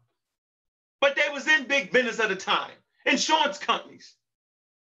of them. But they was in big business at the time. Insurance companies.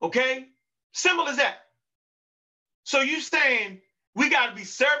 Okay? Simple as that. So you saying we got to be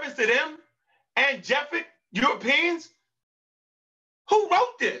servants to them and Japheth, Europeans? Who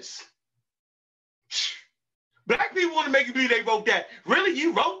wrote this? Black people want to make you believe they wrote that. Really?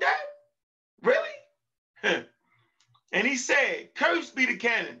 You wrote that? Really? And he said, cursed be the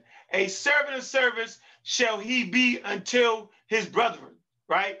Canaan, a servant of servants shall he be until his brethren,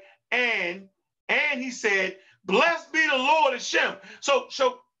 right? And he said, blessed be the Lord of Shem. So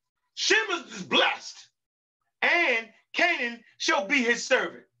Shem is blessed, and Canaan shall be his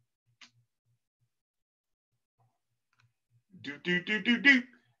servant.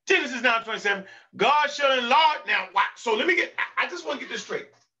 Genesis 9:27. God shall enlarge. Now, so let me get, I just want to get this straight.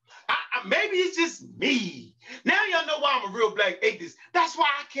 Maybe it's just me. Now y'all know why I'm a real black atheist. That's why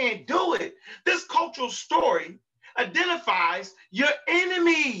I can't do it. This cultural story identifies your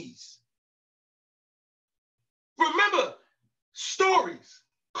enemies. Remember, stories,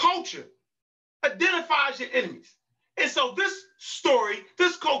 culture identifies your enemies. And so this story,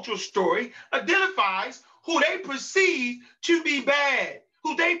 this cultural story identifies who they perceive to be bad,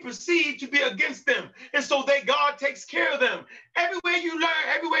 who they perceive to be against them. And so God takes care of them. Everywhere you learn,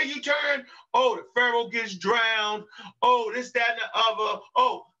 everywhere you turn, oh, the Pharaoh gets drowned. Oh, this, that, and the other.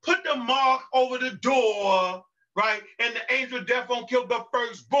 Oh, put the mark over the door, right? And the angel of death won't kill the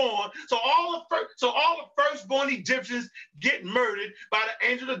firstborn. So all the firstborn Egyptians get murdered by the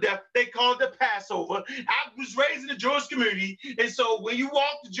angel of death. They call it the Passover. I was raised in the Jewish community. And so when you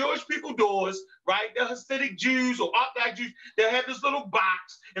walk the Jewish people doors, right, the Hasidic Jews or Orthodox Jews, they'll have this little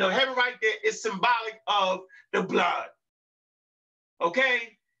box, and they'll have it right there. It's symbolic of the blood.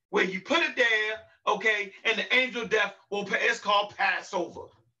 Okay? Where you put it there, okay, and the angel of death will pay. It's called Passover.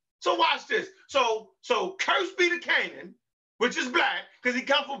 So watch this. So cursed be the Canaan, which is black, because he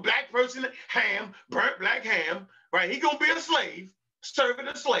comes from black person, ham, burnt black ham, right? He gonna be a slave, serving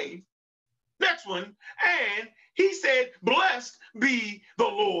a slave. Next one, and he said, blessed be the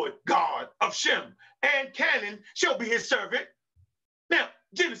Lord God of Shem, and Canaan shall be his servant. Now,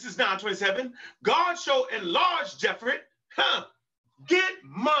 Genesis 9:27, God shall enlarge Japheth, get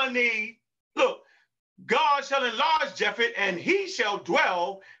money. Look, God shall enlarge Japheth, and he shall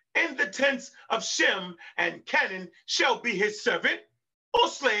dwell in the tents of Shem, and Canaan shall be his servant or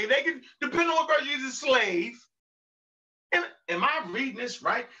slave. They can, depend on what version you use, slave. And am I reading this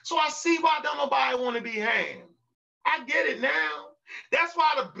right? So I see why don't nobody want to be Ham. I get it now. That's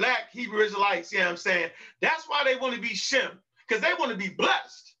why the black Hebrew Israelites, you know what I'm saying? That's why they want to be Shem, because they want to be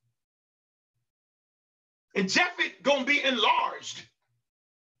blessed. And Japheth gonna be enlarged.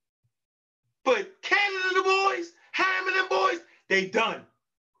 But Canaan and the boys, Ham and the boys, they done.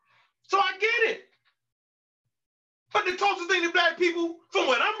 So I get it. But the closest thing to black people, from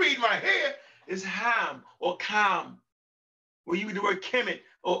what I'm reading right here, is Ham or Kam, where you use the word Kemet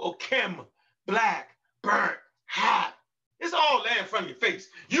or Kem, black, burnt, hot. It's all there in front of your face.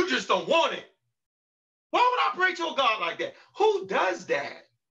 You just don't want it. Why would I pray to a God like that? Who does that?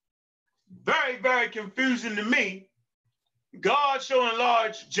 Very, very confusing to me. God shall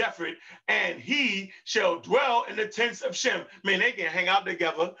enlarge Japheth, and he shall dwell in the tents of Shem. I mean, they can hang out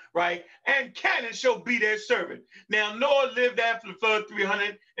together, right? And Canaan shall be their servant. Now, Noah lived after the flood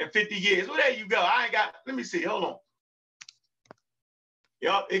 350 years. Well, there you go. I ain't got, let me see, hold on.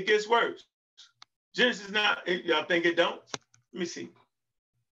 Y'all, it gets worse. Genesis 9, y'all think it don't? Let me see.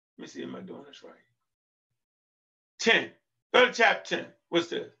 Let me see, am I doing this right? 10, go to chapter 10. What's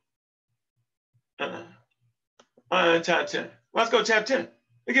this? Chapter 10. Let's go to chapter 10.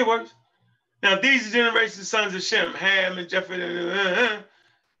 It get worse. Now, these are generations, sons of Shem, Ham and Japheth,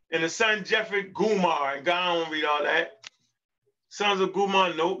 and the son Japheth, Gumar. And God, I don't read all that. Sons of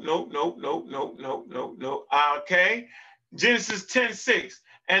Gumar, nope. Okay. Genesis 10:6.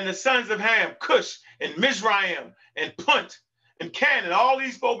 And the sons of Ham, Cush and Mizraim and Punt and Canaan. All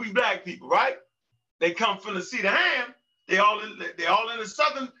these folks be black people, right? They come from the seed of Ham. They all in the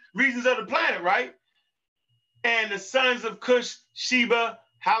southern regions of the planet, right? And the sons of Cush, Sheba,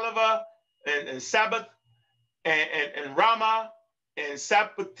 Halava, and Sabbath, and Rama, and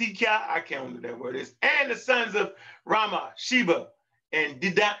Sapatika, I can't remember that word is, and the sons of Rama, Sheba, and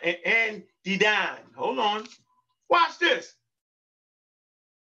Dedan. Hold on. Watch this.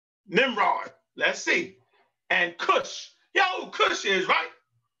 Nimrod. Let's see. And Cush. Yo, Cush is, right?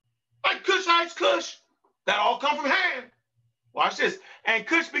 Like Cushites, Cush. That all come from Ham. Watch this. And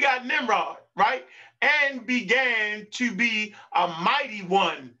Cush begot Nimrod, right? And began to be a mighty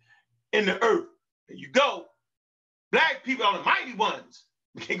one in the earth. There you go. Black people are the mighty ones.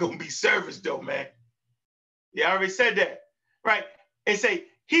 We ain't gonna be servants though, man. Yeah, I already said that. Right? And say,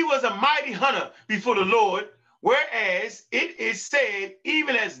 he was a mighty hunter before the Lord, whereas it is said,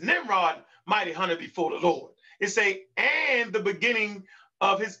 even as Nimrod, mighty hunter before the Lord. It say, and the beginning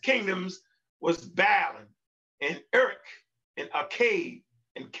of his kingdoms was Baalim and Erech and Akkad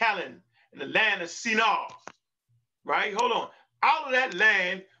and Callan and the land of Shinar. Right? Hold on. Out of that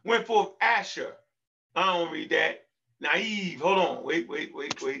land went forth Asher. I don't read that. Naive. Hold on. Wait.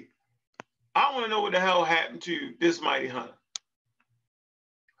 I want to know what the hell happened to this mighty hunter.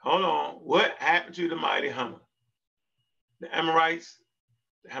 Hold on. What happened to the mighty hunter? The Amorites,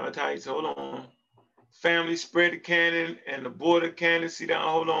 the Hamathites, hold on. Family spread to Canaan and the border of Canaan. See down,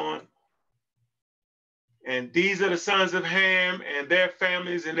 hold on. And these are the sons of Ham and their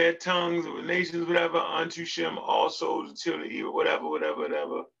families and their tongues of the nations, whatever, unto Shem also the children of evil, whatever.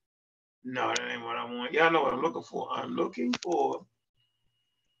 No, that ain't what I want. Y'all know what I'm looking for. I'm looking for,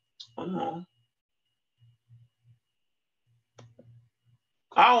 hold on.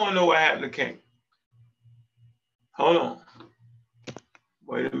 I want to know what happened to Cain. Hold on.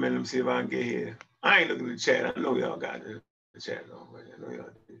 Wait a minute, let me see if I can get here. I ain't looking at the chat. I know y'all got the chat on. I know y'all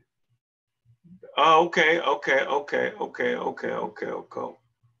did. Oh, okay.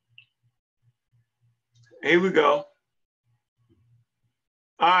 Here we go.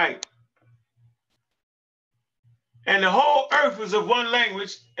 All right. And the whole earth was of one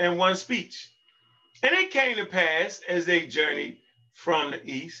language and one speech. And it came to pass as they journeyed from the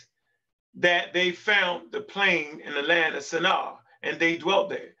east that they found the plain in the land of Shinar, and they dwelt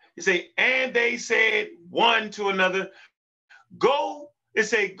there. It say, and they said one to another, go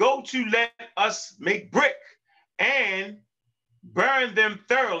to let us make brick and burn them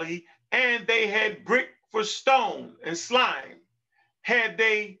thoroughly. And they had brick for stone and slime, had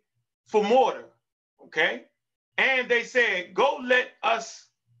they for mortar. Okay. And they said, go let us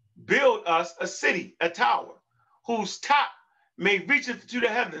build us a city, a tower, whose top may reach to the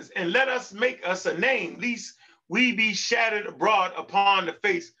heavens, and let us make us a name, lest we be shattered abroad upon the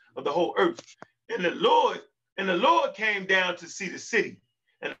face of the whole earth. And the Lord came down to see the city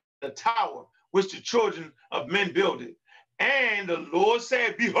and the tower which the children of men builded. And the Lord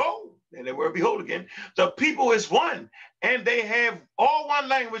said, behold, and the word behold again, the people is one, and they have all one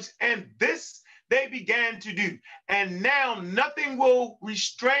language, and this they began to do. And now nothing will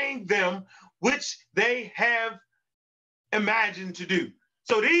restrain them which they have imagined to do.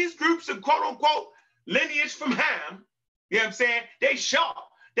 So these groups of quote unquote lineage from Ham, you know what I'm saying? They sharp.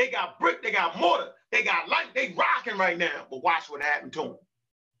 They got brick, they got mortar, they got light, they rocking right now. But watch what happened to them.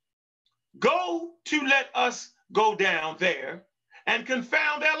 Go to let us go down there and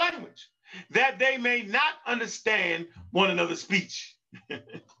confound their language, that they may not understand one another's speech.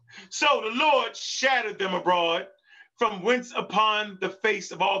 So the Lord shattered them abroad from whence upon the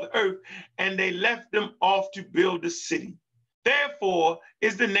face of all the earth, and they left them off to build the city. Therefore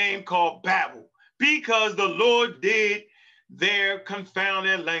is the name called Babel, because the Lord did there confound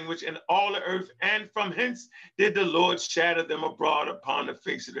their language and all the earth, and from hence did the Lord shatter them abroad upon the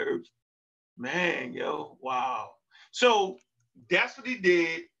face of the earth. Man, yo, wow. So that's what he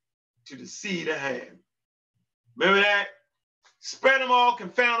did to the seed of Ham. Remember that? Spread them all,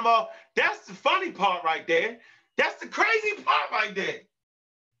 confound them all. That's the funny part right there. That's the crazy part right there.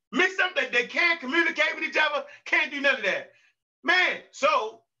 Mix up that they can't communicate with each other, can't do none of that. Man,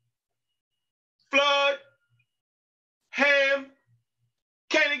 so flood, Ham,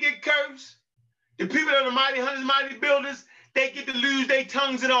 Canaan get cursed. The people that are mighty hunters, mighty builders, they get to lose their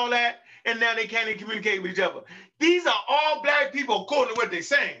tongues and all that, and now they can't even communicate with each other. These are all black people according to what they're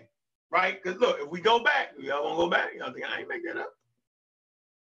saying, right? Because look, if we go back, y'all want to go back? Y'all think I ain't make that up?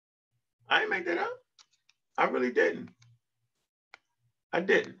 I didn't make that up. I really didn't. I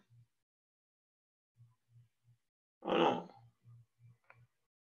didn't. Hold on.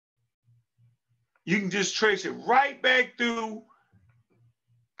 You can just trace it right back through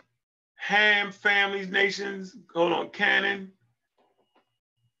Ham, families, nations. Hold on, Canaan.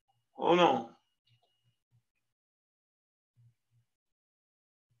 Hold on.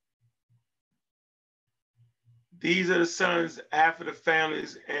 These are the sons after the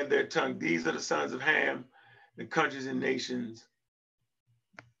families and their tongue. These are the sons of Ham, the countries and nations.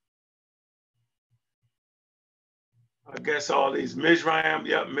 I guess all these Mizraim,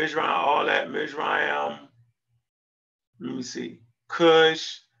 yep, Mizraim, all that, Mizraim. Let me see.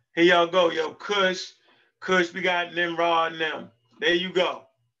 Cush. Here y'all go, yo, Cush. Cush, we got Nimrod and them. There you go.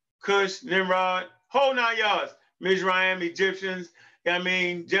 Cush, Nimrod, whole 9 yards. Mizraim, Egyptians, I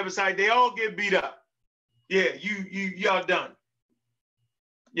mean, Jebusite, they all get beat up. Yeah, y'all done.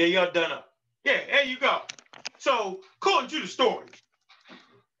 Yeah, y'all done up. Yeah, there you go. So, according to the story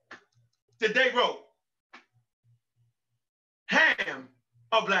that they wrote, Ham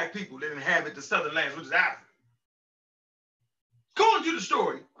are black people that inhabit the southern lands, which is Africa. According to the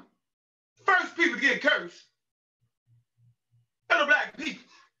story, first people to get cursed are the black people.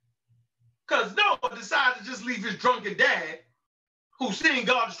 Because Noah decided to just leave his drunken dad, who's seen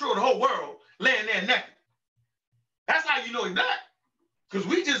God destroy the whole world, laying there naked. That's how you know he's black. Because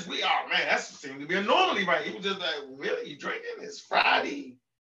oh man, that seems to be a anomaly, right? He was just like, really? You drinking? It's Friday,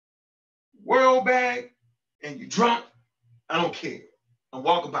 world bag, and you drunk? I don't care. I'm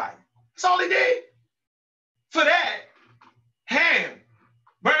walking by you. That's all he did. For that, Ham,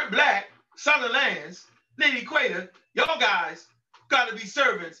 burnt black, southern lands, near the equator, y'all guys got to be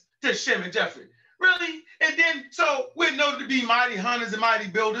servants to Shem and Japheth. Really? And then, so we're noted to be mighty hunters and mighty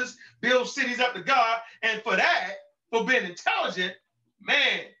builders, build cities up to God. And for that, for being intelligent,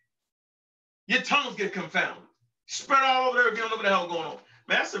 man, your tongues get confounded. Spread all over there, you don't know what the hell going on.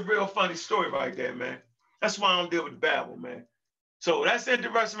 Man, that's a real funny story right there, man. That's why I don't deal with the Bible, man. So that's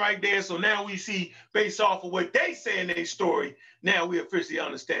interesting right there. So now we see, based off of what they say in their story, now we officially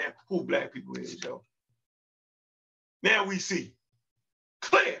understand who black people is, yo. Now we see.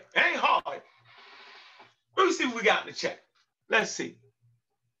 Clear. It ain't hard. Let me see what we got in the chat. Let's see.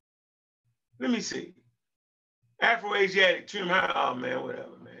 Let me see. Afro-Asiatic, trim hair. Oh, man,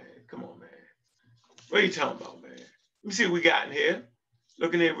 whatever, man. Come on, man. What are you talking about, man? Let me see what we got in here.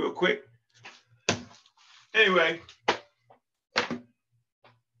 Looking at it real quick. Anyway.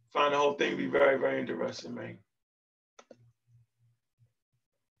 Find the whole thing to be very, very interesting, man.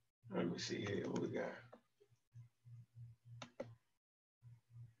 Let me see here what we got.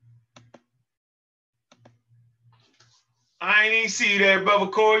 I ain't even see you there, brother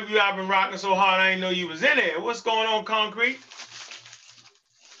Corey. I've been rocking so hard, I didn't know you was in there. What's going on, Concrete?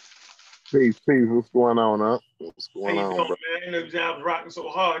 Peace. What's going on, huh? What's going on, doing, bro? Man? I was rocking so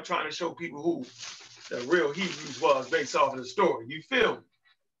hard trying to show people who the real Hebrews was based off of the story. You feel me?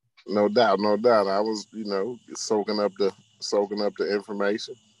 No doubt. I was, soaking up the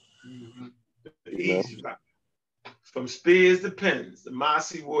information. Mm-hmm. Easy, right? From Spears to Pens, the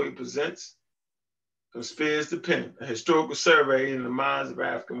Massey Warrior presents From Spears to Pen, a historical survey in the minds of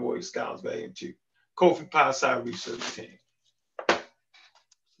African warrior scholars, Volume 2. Kofi Palisade Research Team.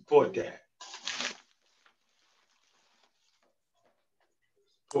 Support that.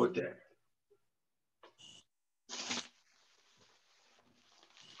 Support that.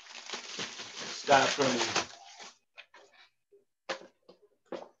 Stop playing.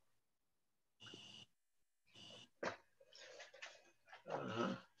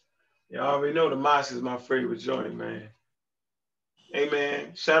 You already know the Moss is my favorite joint, man. Hey,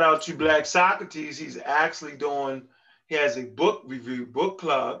 man, shout out to Black Socrates. He's actually he has a book review, book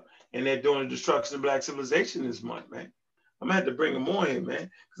club, and they're doing the destruction of Black civilization this month, man. I'm gonna have to bring him on here, man,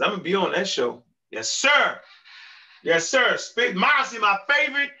 because I'm gonna be on that show. Yes, sir. Yes, sir. Mossy, my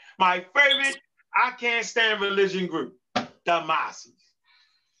favorite, I can't stand religion group, the Mosses.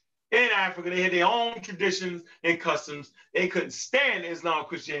 In Africa, they had their own traditions and customs. They couldn't stand Islam,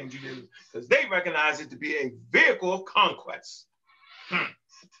 Christianity, Judaism, because they recognized it to be a vehicle of conquest.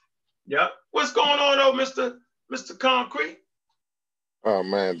 Yep. What's going on, though, Mr. Concrete? Oh,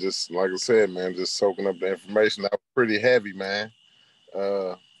 man, just like I said, man, just soaking up the information. That was pretty heavy, man.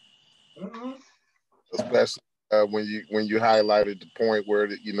 Especially when you highlighted the point where,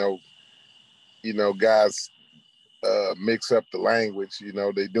 guys mix up the language.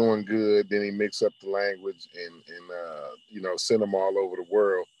 They doing good, then he mix up the language and send them all over the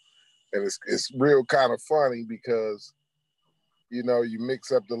world. And it's real kind of funny because, you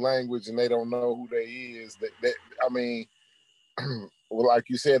mix up the language and they don't know who they is. well, like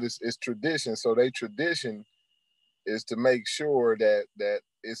you said, it's tradition. So they tradition is to make sure that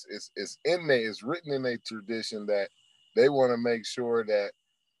it's in there, it's written in a tradition that they want to make sure that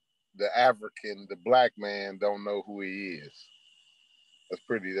the African, the black man, don't know who he is. That's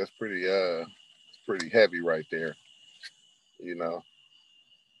pretty heavy right there, you know.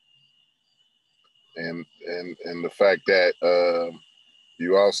 And the fact that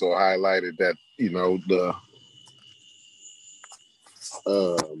you also highlighted that, you know,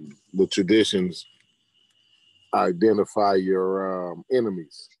 the traditions identify your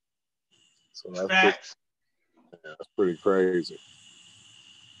enemies. So that's pretty crazy.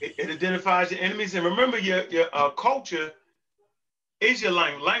 It identifies your enemies, and remember, your culture is your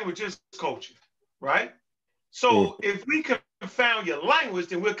language. Language is culture, right? So if we confound your language,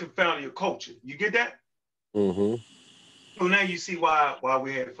 then we'll confound your culture. You get that? Mm-hmm. So now you see why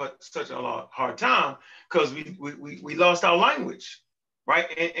we had such a hard time, because we lost our language, right?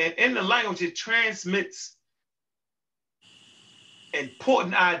 And in the language, it transmits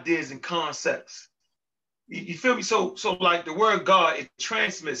important ideas and concepts. You feel me? So like the word God, it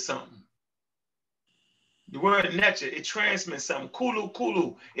transmits something. The word nature, it transmits something.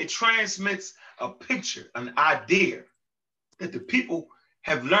 Kulu, it transmits a picture, an idea that the people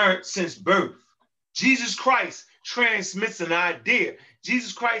have learned since birth. Jesus Christ transmits an idea.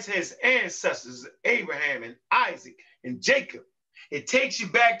 Jesus Christ has ancestors, Abraham and Isaac and Jacob. It takes you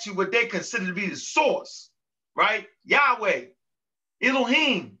back to what they consider to be the source, right? Yahweh,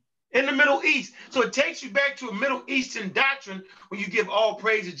 Elohim, in the Middle East. So it takes you back to a Middle Eastern doctrine when you give all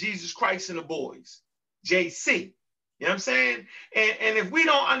praise to Jesus Christ and the boys, JC. You know what I'm saying? And if we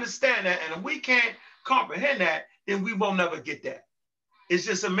don't understand that, and if we can't comprehend that, then we won't never get that. It's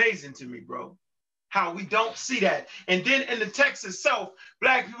just amazing to me, bro, how we don't see that. And then in the text itself,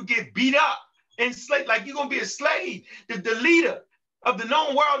 black people get beat up, enslaved, like you're gonna be a slave. The leader of the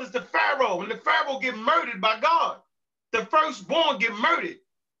known world is the Pharaoh, and the Pharaoh get murdered by God. The firstborn get murdered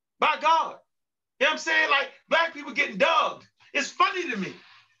by God. You know what I'm saying? Like black people getting dogged. It's funny to me.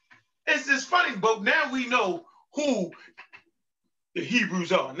 It's just funny, but now we know who the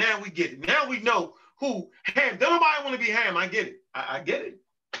Hebrews are. Now we get it. Now we know who Ham. Don't nobody want to be Ham. I get it. I get it.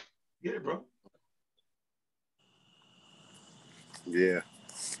 Get it, bro. Yeah.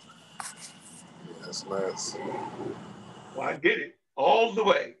 That's nice. Well, I get it all the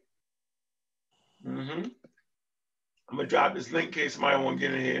way. Mm-hmm. I'm gonna drop this link in case somebody want to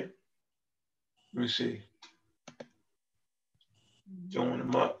get in here. Let me see. Join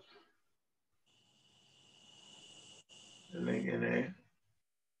them up. The link in there.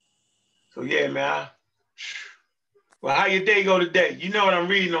 So yeah, man. Well, how your day go today? You know what I'm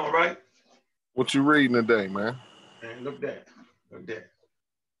reading on, right? What you reading today, man? Man, look that. Look that.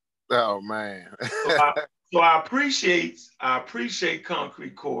 Oh man. So I appreciate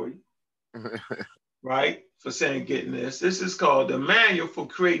Concrete Corey, right, for saying getting this. This is called The Manual for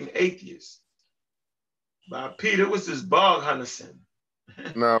Creating Atheists by Peter, what's this, Bog Hunterson?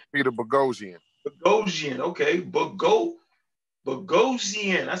 No, Peter Boghossian. Boghossian, okay. Boghossian.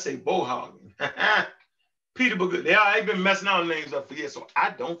 I say Bohagen. Peter Boghossian. They've been messing our names up for years, so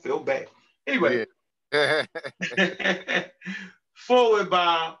I don't feel bad. Anyway. Yeah. Forward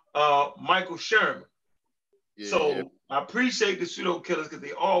by Michael Sherman. Yeah, so I appreciate the pseudo killers because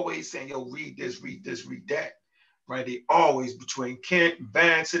they always saying, yo, read this, read that. Right? They always between Kent,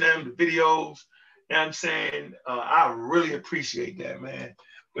 Vance and them, the videos. You know what I'm saying? I really appreciate that, man.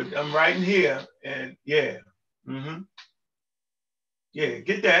 But I'm writing here, and yeah. Mm-hmm. Yeah,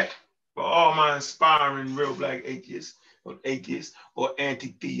 get that for all my inspiring real black atheists or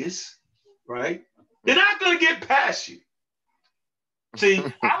anti-theists, right? They're not gonna get past you. See,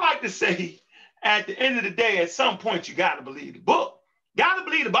 I like to say at the end of the day, at some point, you got to believe the book. Got to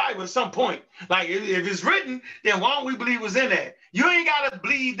believe the Bible at some point. Like, if it's written, then why don't we believe what's in there? You ain't got to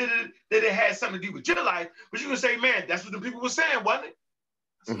believe that it has something to do with your life, but you can say, man, that's what the people were saying, wasn't it?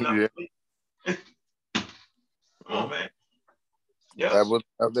 Yeah. Come on, man. Yeah. That was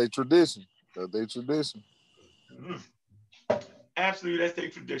their tradition. That's their tradition. Mm-hmm. Absolutely, that's their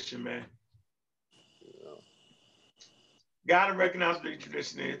tradition, man. Gotta recognize what the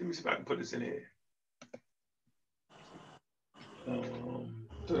tradition is. Let me see if I can put this in here.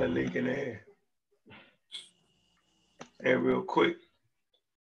 Throw that link in there. There, real quick.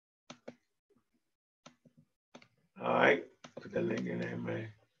 All right, put that link in there,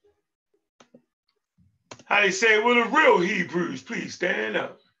 man. How they say, well, the real Hebrews, please stand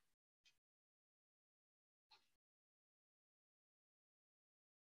up.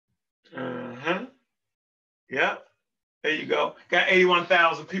 Yep. There you go. Got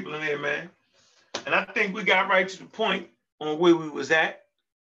 81,000 people in there, man. And I think we got right to the point on where we was at.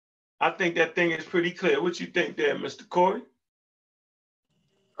 I think that thing is pretty clear. What you think there, Mr. Corey?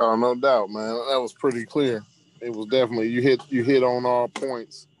 Oh, no doubt, man. That was pretty clear. It was definitely you hit on all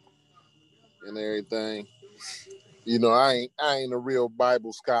points and everything. You know, I ain't a real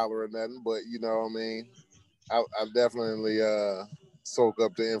Bible scholar or nothing, but you know what I mean. I definitely soak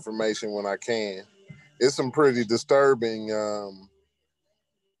up the information when I can. It's some pretty disturbing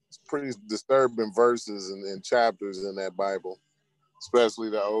verses and chapters in that Bible,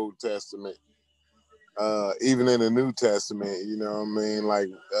 especially the Old Testament. Even in the New Testament, you know what I mean? Like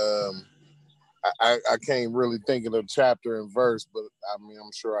I can't really think of a chapter and verse, but I mean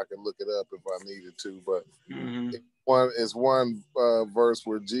I'm sure I can look it up if I needed to. But it's one verse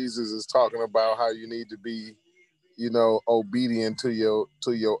where Jesus is talking about how you need to be, you know, obedient to your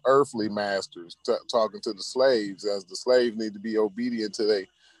earthly masters, talking to the slaves, as the slaves need to be obedient to their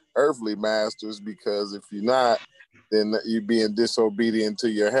earthly masters, because if you're not, then you're being disobedient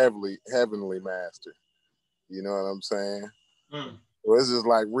to your heavenly master. You know what I'm saying? So it's just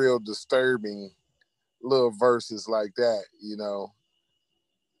like real disturbing little verses like that, you know,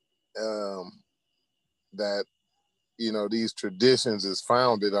 that, you know, these traditions is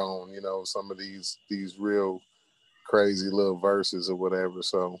founded on, you know, some of these real crazy little verses or whatever.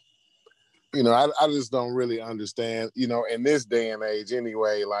 So, you know, I just don't really understand, you know, in this day and age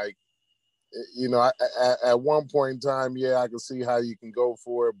anyway, like, you know, at one point in time, yeah, I can see how you can go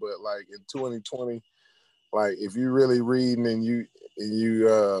for it, but like in 2020, like if you really reading and you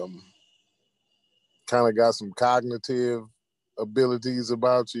kind of got some cognitive abilities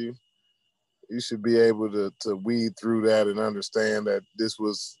about you, you should be able to weed through that and understand that this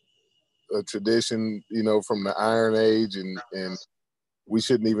was a tradition, you know, from the Iron Age, and we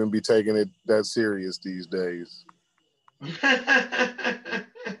shouldn't even be taking it that serious these days.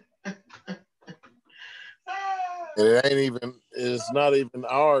 It's not even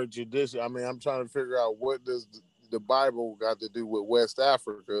our tradition. I mean, I'm trying to figure out what does the Bible got to do with West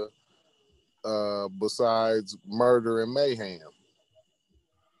Africa besides murder and mayhem.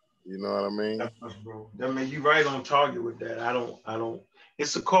 You know what I mean? Bro, I mean, you're right on target with that. I don't.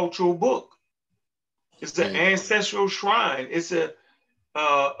 It's a cultural book. It's an ancestral shrine. It's a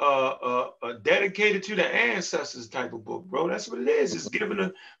dedicated to the ancestors type of book, bro. That's what it is. It's given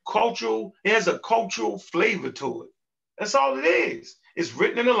a cultural. It has a cultural flavor to it. That's all it is. It's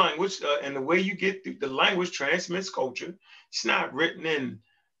written in a language, and the way you get the language transmits culture. It's not written in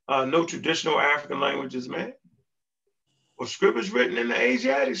no traditional African languages, man. Or script is written in the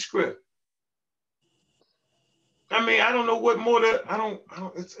Asiatic script. I mean, I don't know what more to, I don't,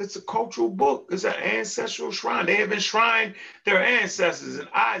 it's a cultural book. It's an ancestral shrine. They have enshrined their ancestors and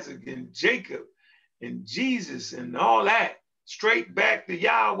Isaac and Jacob and Jesus and all that. Straight back to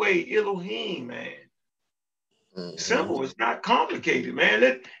Yahweh, Elohim, man. Simple. It's not complicated, man.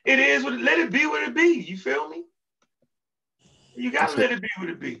 It is what let it be what it be. You feel me? You gotta let it be what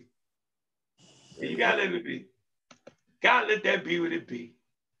it be. You gotta let it be. Gotta let that be what it be.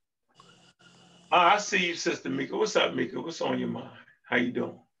 I see you, Sister Mika. What's up, Mika? What's on your mind? How you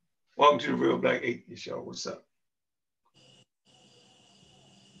doing? Welcome to the Real Black Atheist Show. What's up?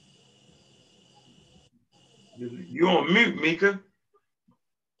 You on mute, Mika.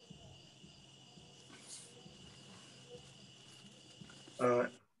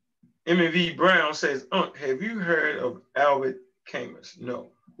 M&V Brown says, have you heard of Albert Camus?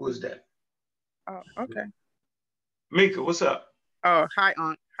 No. Who is that? Oh, okay. Mika, what's up? Oh, hi,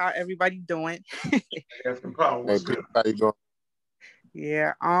 Aunt. How everybody doing? That's no problem. What's good? How you doing?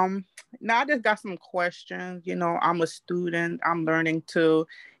 Yeah. Now I just got some questions. You know, I'm a student. I'm learning to,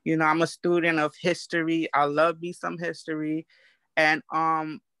 you know, I'm a student of history. I love me some history. And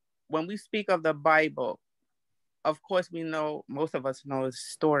when we speak of the Bible, of course, we know, most of us know the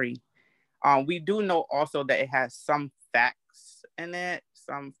story. We do know also that it has some facts in it,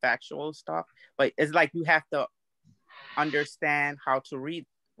 some factual stuff, but it's like you have to understand how to read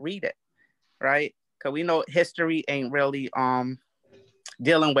it, right? Because we know history ain't really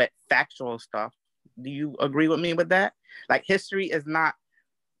dealing with factual stuff. Do you agree with me with that? Like history is not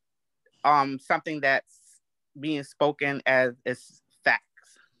something that's being spoken as is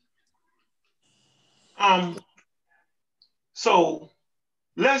facts. So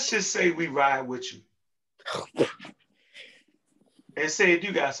let's just say we ride with you and say it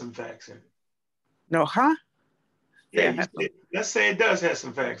do got some facts in it. No, huh? Yeah, let's say it does have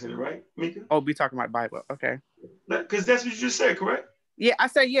some facts in it, right, Mika? Oh, we talking about Bible, okay? Because that's what you just said, correct? Yeah, I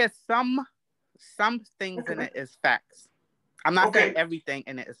said yes. Some things in it is facts. I'm not saying everything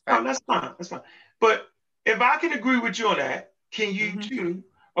in it is facts. No, that's fine. That's fine. But if I can agree with you on that, can you too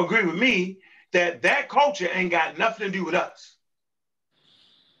agree with me that culture ain't got nothing to do with us.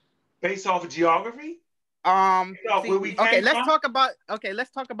 Based off of geography? Where we came let's from? talk about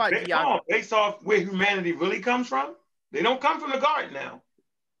geography. Based off where humanity really comes from? They don't come from the garden now.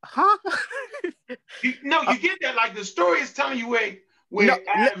 Huh? You get that? Like the story is telling you where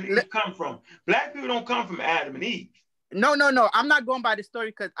Adam and Eve come from. Black people don't come from Adam and Eve. No. I'm not going by the story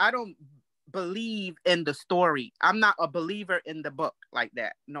because I don't believe in the story. I'm not a believer in the book like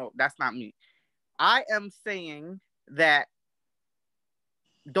that. No, that's not me. I am saying that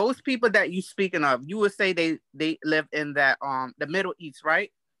those people that you speaking of, you would say they live in that the Middle East,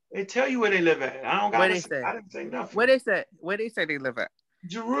 right? They tell you where they live at. I didn't say nothing. Where they say they live at?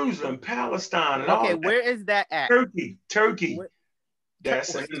 Jerusalem, Palestine, and okay, all that. Where is that at? Turkey.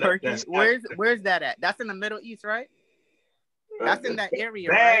 That's Turkey. Where's that at? That's in the Middle East, right? That's in that area,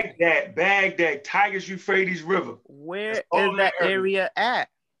 Baghdad, Tigris Euphrates River. Where is that area at?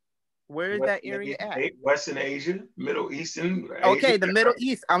 Where is that area at? Western Asia, Middle Eastern. Okay, the Middle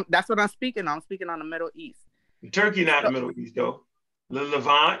East. That's what I'm speaking on. I'm speaking on the Middle East. Turkey, not the Middle East, though. The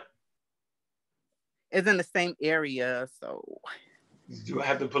Levant. It's in the same area, so. Do I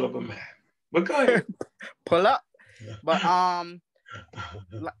have to pull up a map? But go ahead. Pull up. But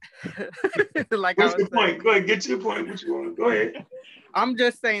like what's the point? Go ahead, get to the point. What you want? Go ahead. I'm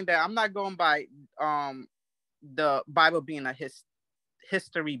just saying that I'm not going by the Bible being a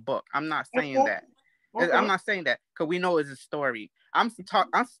history book. I'm not saying that. Okay. I'm not saying that because we know it's a story. I'm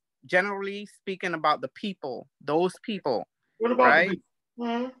generally speaking about the people, those people. What about right? The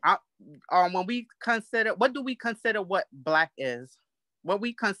people? Mm-hmm. When we consider, what do we consider what black is? What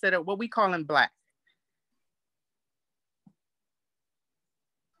we call him black?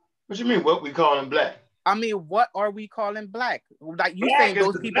 What you mean? What we call him black? I mean, what are we calling black? Like you saying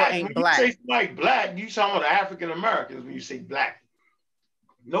those people ain't black. When you say like black, you talking about African Americans when you say black.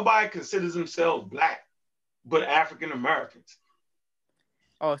 Nobody considers themselves black, but African Americans.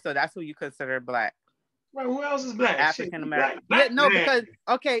 Oh, so that's who you consider black. Right, who else is black? African American. Yeah, no, because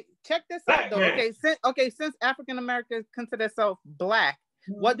check this out though. Man. Since African Americans consider themselves black,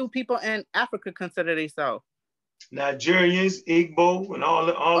 what do people in Africa consider themselves? Nigerians, Igbo, and all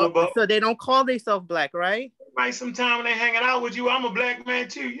above. So they don't call themselves black, right? Right, sometime when they hanging out with you, I'm a black man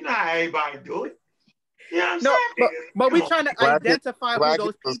too. You know how everybody do it. Yeah, you know but we're trying to identify who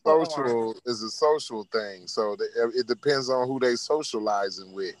those people are. Is a social thing, so it depends on who they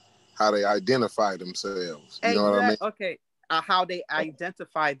socializing with, how they identify themselves. You know what I mean? Okay, how they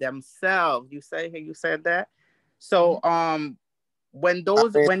identify themselves. You said that. So how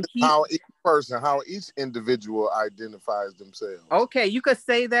each individual identifies themselves. Okay, you could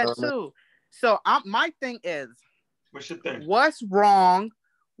say that too. So my thing is, what's your thing? What's wrong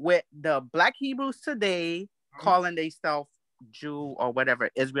with the Black Hebrews today calling themselves Jew or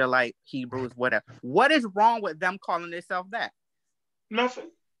whatever, Israelite, Hebrews, whatever? What is wrong with them calling themselves that? Nothing.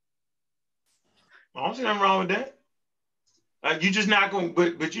 I don't see nothing wrong with that. You're just not going,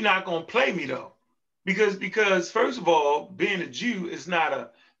 but you're not going to play me though, because first of all, being a Jew is not a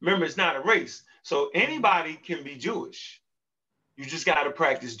race. So anybody can be Jewish. You just got to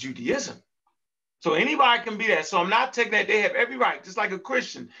practice Judaism. So anybody can be that. So I'm not taking that. They have every right, just like a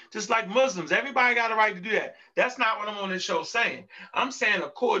Christian, just like Muslims. Everybody got a right to do that. That's not what I'm on this show saying. I'm saying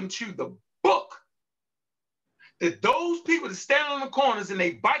according to the book, that those people that stand on the corners in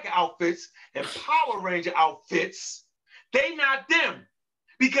their biker outfits and Power Ranger outfits, they not them.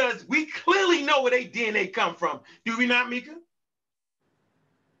 Because we clearly know where their DNA come from. Do we not, Mika?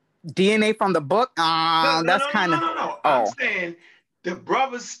 DNA from the book? That's kind of... No. I'm saying the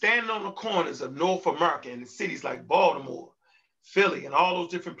brothers standing on the corners of North America and cities like Baltimore, Philly, and all those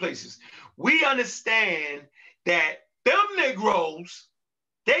different places. We understand that them Negroes,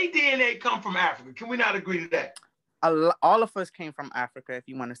 their DNA come from Africa. Can we not agree to that? All of us came from Africa, if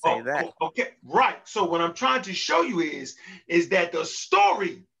you want to say that. Okay, right. So what I'm trying to show you is that the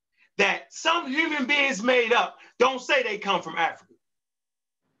story that some human beings made up don't say they come from Africa.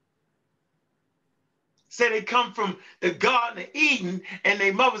 Say they come from the Garden of Eden and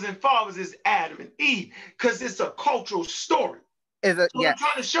their mothers and fathers is Adam and Eve, because it's a cultural story. What I'm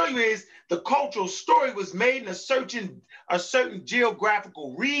trying to show you is the cultural story was made in a certain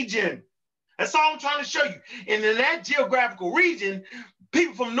geographical region. That's all I'm trying to show you. And in that geographical region,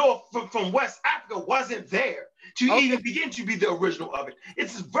 people from West Africa wasn't there to even begin to be the original of it.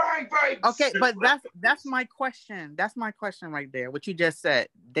 It's very, very okay, but that's my question. That's my question right there. What you just said.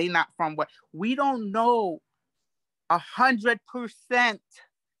 They not from what we don't know 100%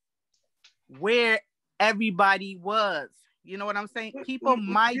 where everybody was. You know what I'm saying? People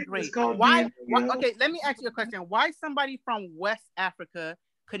migrate. Why? Okay, let me ask you a question. Why somebody from West Africa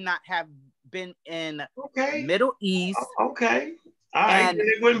could not have been in Okay. Middle East. Okay. All right. And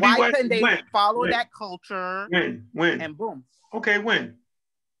It wouldn't why be couldn't they when? follow When? that culture? When? And boom. Okay, when?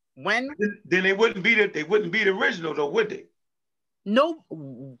 When? Then they wouldn't be the original though, would they? No.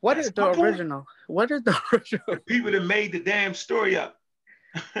 What That's is the my point. original? What is the original? The people that made the damn story up.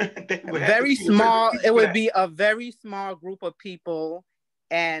 They would have Very to be small. It would that. be a very small group of people,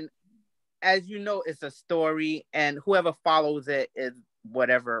 and as you know, it's a story, and whoever follows it is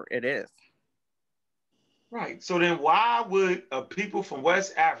whatever it is. Right. So then why would people from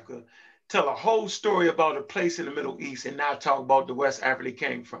West Africa tell a whole story about a place in the Middle East and not talk about the West Africa they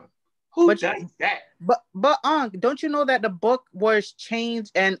came from? Who does that? But don't you know that the book was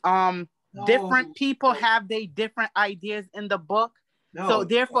changed and different people have their different ideas in the book? So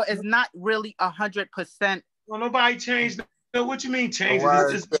therefore it's not really 100%. Well, nobody changed. No, what you mean changed? Why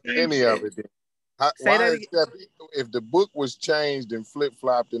accept any of it? Why accept if the book was changed and flip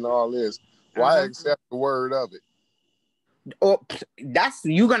flopped and all this? Why accept the word of it? Oh,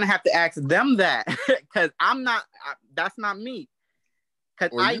 you're gonna have to ask them that because I'm not. That's not me.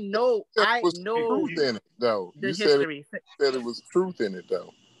 Because I know truth in it though. You said it was truth in it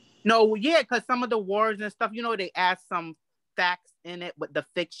though. No, yeah, because some of the words and stuff, they add some facts in it with the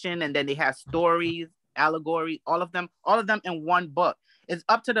fiction, and then they have stories, allegory, all of them in one book. It's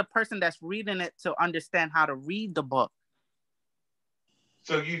up to the person that's reading it to understand how to read the book.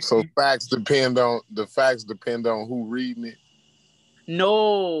 So facts depend on who reading it.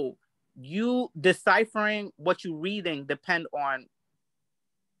 No, you deciphering what you reading depend on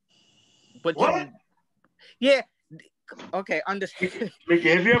what? Yeah. Okay, understand. Mika,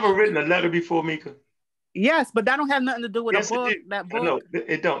 have you ever written a letter before, Mika? Yes, but that don't have nothing to do with a book. That book. No,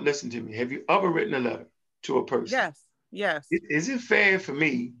 it don't. Listen to me. Have you ever written a letter to a person? Yes. Is it fair for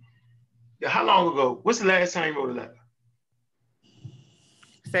me? How long ago? What's the last time you wrote a letter?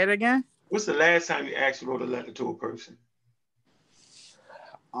 Say it again. What's the last time you actually wrote a letter to a person?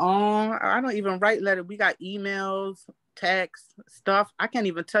 I don't even write letters. We got emails, texts, stuff. I can't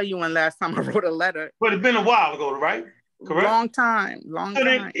even tell you when last time I wrote a letter. But it's been a while ago, right? Correct? Long time. So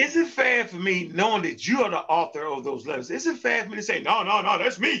then, is it fair for me, knowing that you are the author of those letters, is it fair for me to say, no,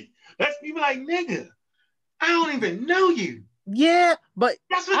 that's me? That's me? Like, nigga, I don't even know you. Yeah, but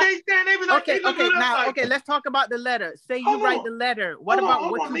that's what they said. They was like, okay, let's talk about the letter. Say you write the letter. What about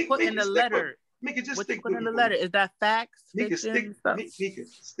what you put in the letter? Mika, just what stick you put with in me. The letter? Is that facts? Mika, fiction,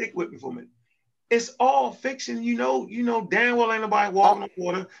 stick with me for a minute. It's all fiction, you know damn well ain't nobody walking on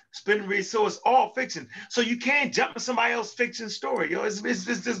water, spinning reeds, so it's all fiction. So you can't jump to somebody else's fiction story, yo. It's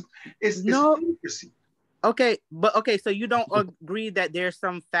secrecy. Okay, so you don't agree that there's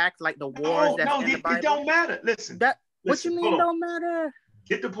some facts like the wars that's in the Bible? It don't matter. Listen. What you mean don't matter?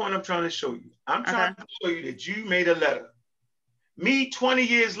 Get the point I'm trying to show you. I'm trying to show you that you made a letter. Me 20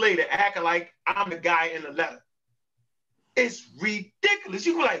 years later acting like I'm the guy in the letter. It's ridiculous.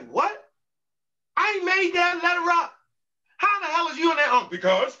 You go like, what? I made that letter up. How the hell is you in there?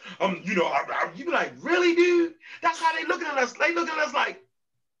 Because you be like, really, dude? That's how they looking at us. They looking at us like,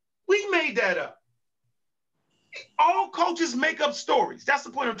 we made that up. All cultures make up stories. That's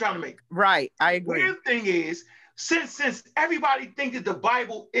the point I'm trying to make. Right, I agree. The weird thing is, since everybody thinks that the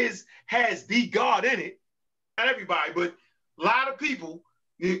Bible has the God in it, not everybody, but a lot of people,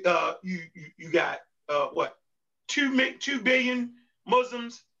 you got what, 2 billion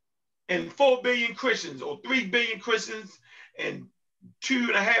Muslims and 4 billion Christians, or 3 billion Christians and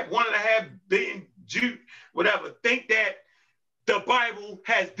 1.5 billion Jews, whatever, think that the Bible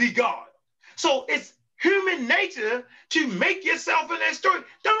has the God. So it's human nature to make yourself in that story.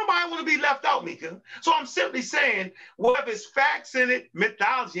 Don't nobody want to be left out, Mika. So I'm simply saying, whether it's facts in it,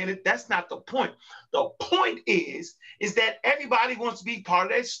 mythology in it, that's not the point. The point is that everybody wants to be part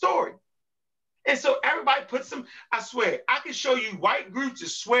of that story. And so everybody puts them, I swear, I can show you white groups that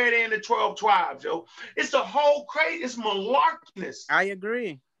swear they're in the 12 tribes, yo. It's the whole crazy, it's malarkiness. I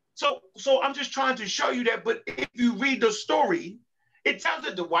agree. So I'm just trying to show you that, but if you read the story, it tells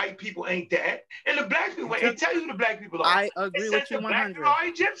that the white people ain't that, and the black people ain't. It tells you who the black people are. I agree with you 100%. Black people are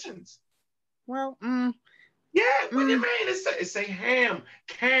Egyptians. Well, yeah, what do you mean? It's a Ham,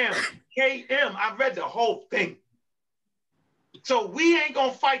 Cam, KM. I read the whole thing. So we ain't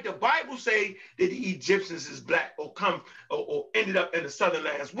gonna fight. The Bible say that the Egyptians is black or ended up in the southern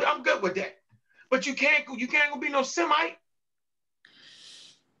lands. I'm good with that. But you can't go be no Semite.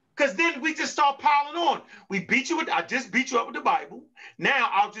 Because then we just start piling on. I just beat you up with the Bible. Now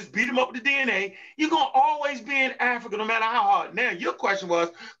I'll just beat them up with the DNA. You're going to always be in Africa no matter how hard. Now your question was,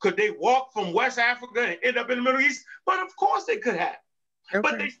 could they walk from West Africa and end up in the Middle East? But of course they could have. Okay.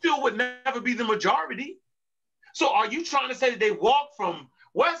 But they still would never be the majority. So are you trying to say that they walked from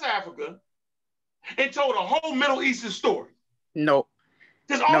West Africa and told a whole Middle Eastern story. No,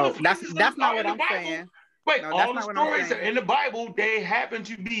 Because all no, the that's places that's not in what the I'm Bible, saying. wait, No, all that's the not what I'm stories are saying. in the Bible, they happen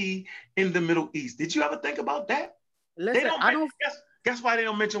to be in the Middle East. Did you ever think about that? Listen, I don't. Guess why they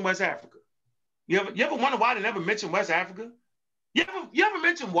don't mention West Africa? You ever wonder why they never mention West Africa? You ever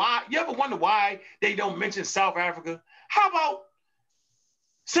mention why? You ever wonder why they don't mention South Africa? How about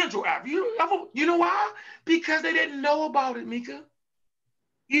Central Africa? You know why? Because they didn't know about it, Mika.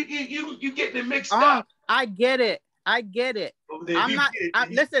 You getting it mixed up. I get it. I get it. I'm not.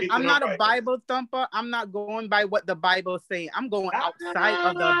 Listen, I'm not a Bible thumper. I'm not going by what the Bible's saying. I'm going outside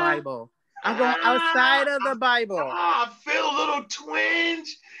of the Bible. I'm going outside of the Bible. I feel a little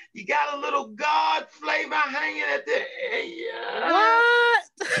twinge. You got a little God flavor hanging at the end. What?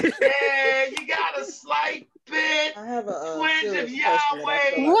 Yeah, you got a slight bit. I have a twinge of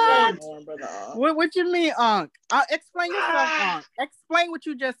Yahweh. What you mean, Unc? Explain yourself, Unc. Explain what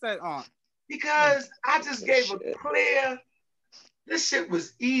you just said, Unc. Because I just gave a clear. This shit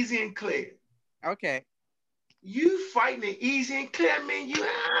was easy and clear. Okay. You fighting it easy and clear. I mean, you.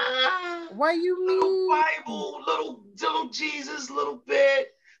 What you mean? Bible, little Jesus, little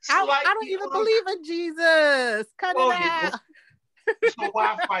bit. I don't even believe in Jesus. Cut it out. So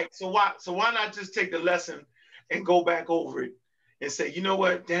why fight? So why not just take the lesson and go back over it and say, you know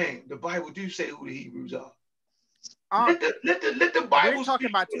what? Dang, the Bible do say who the Hebrews are. Let the Bible. We're talking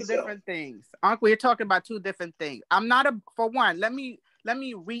about two different things, Uncle. We're talking about two different things. I'm not for one. Let me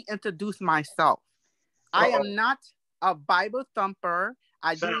reintroduce myself. I am not a Bible thumper.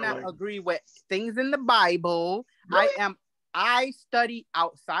 I do not agree with things in the Bible. Really? I study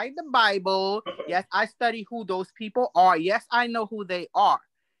outside the Bible. Yes, I study who those people are. Yes, I know who they are.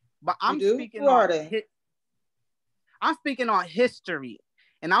 But I'm speaking I'm speaking on history.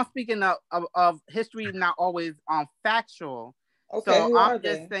 And I'm speaking of history not always factual. Okay, so I'm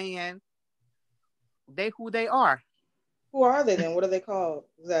just saying who they are. Who are they then? What are they called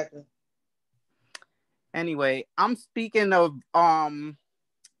exactly? Anyway, I'm speaking of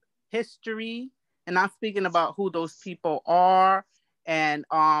history, and I'm speaking about who those people are, and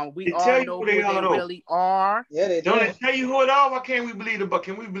we all know who they really are. Yeah, they don't they tell you who it are? Why can't we believe the book?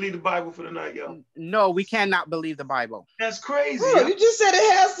 Can we believe the Bible for the night, yo? No, we cannot believe the Bible. That's crazy. Bro, you just said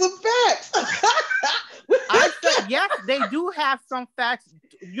it has some facts. I said yes, they do have some facts.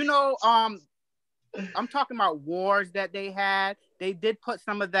 You know, I'm talking about wars that they had. They did put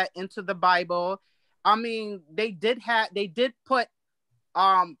some of that into the Bible. I mean, they did put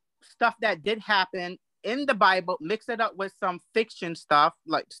stuff that did happen in the Bible, mix it up with some fiction stuff,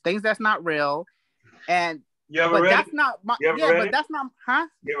 like things that's not real. And you ever read that's it? not my, you ever yeah, read but it? that's not, huh?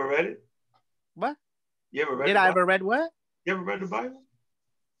 You ever read it? What? You ever read Did I ever read what? You ever read the Bible?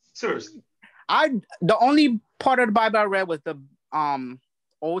 Seriously. The only part of the Bible I read was the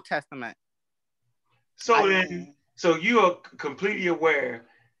Old Testament. So so you are completely aware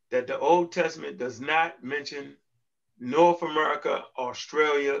that the Old Testament does not mention North America,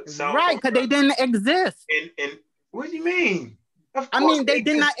 Australia, South Right, because they didn't exist. And what do you mean? I mean, they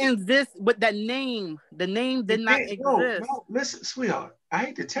did not exist with that name. The name did not exist. No, listen, sweetheart. I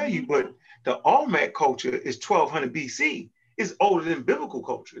hate to tell you, but the Olmec culture is 1200 BC. It's older than biblical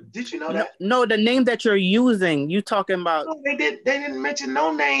culture. Did you know that? No, the name that you're using, you talking about. No, they didn't mention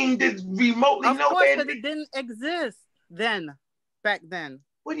no name that remotely. Of course, because it didn't exist back then.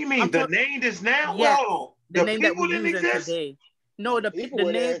 What do you mean? The name is now? Yes, Whoa, the name that we're using today. No, the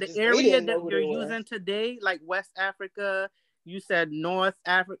area that you're using today, like West Africa, you said North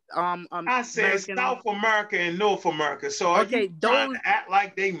Africa. I said South America and North America. So are you trying to act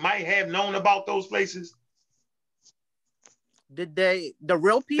like they might have known about those places? Did the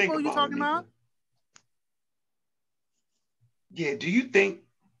real people you talking about? Yeah. Do you think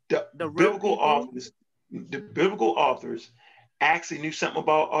the biblical authors actually knew something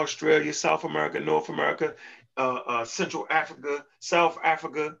about Australia, South America, North America, Central Africa, South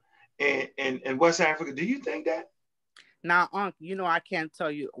Africa, and West Africa? Do you think that? Now, Unc, you know I can't tell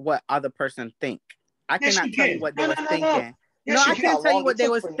you what other person think. I cannot tell you what they were thinking. Yes, I can't tell you what they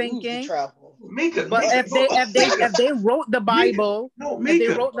was thinking. Mika, but if they wrote the Bible, maybe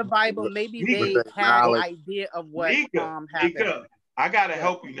they had an idea of what happened. Mika, I gotta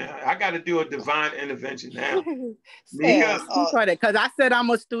help you now. I gotta do a divine intervention now. Because I said I'm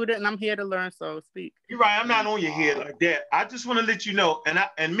a student and I'm here to learn. So speak. You're right. I'm not on your head like that. I just want to let you know.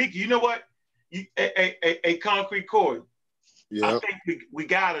 And Mika, you know what? A concrete chord. Yeah. I think we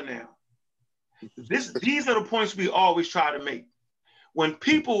got it now. These are the points we always try to make. When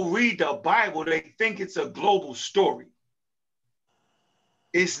people read the Bible, they think it's a global story.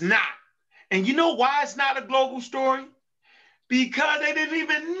 It's not. And you know why it's not a global story? Because they didn't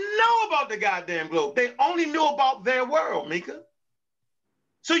even know about the goddamn globe. They only knew about their world, Mika.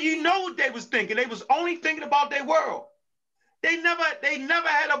 So you know what they was thinking. They was only thinking about their world. They never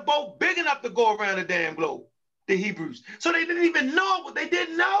had a boat big enough to go around the damn globe, the Hebrews. So they didn't even know what they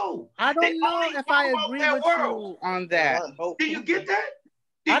didn't know. I They don't know only if knew I about agree their with world. you on They that. weren't boat Do you people. get that?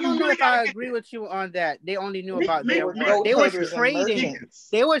 I don't know really if I gotta get agree that? with you on that. They only knew Me- about me- their They were me- world. goat They was traders and trading. merchants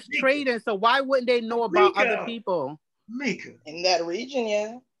They was Mika. trading. So why wouldn't they know about other Mika. people? Mika. in that region,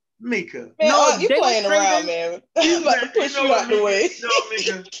 yeah. Mika. Man, No, you they was playing around, trading. man. I'm about to push you out the way. No,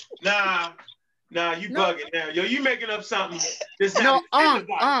 Mika. Nah, you No, bugging now. Yo, you making up something that's not no, even in the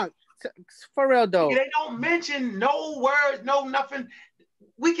Bible. for real though. They don't mention no words, no nothing.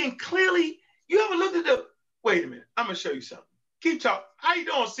 We can clearly, you ever looked at the, wait a minute, I'm going to show you something. Keep talking. How you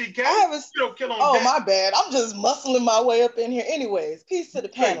doing, CK? I haven't. You don't kill on Oh, that. my bad. I'm just muscling my way up in here. Anyways, peace to the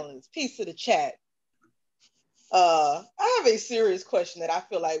Great. panelists. Peace to the chat. I have a serious question that I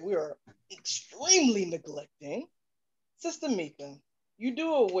feel like we are extremely neglecting. Sister Mika, you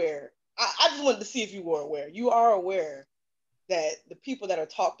do aware. I just wanted to see if you were aware. You are aware that the people that are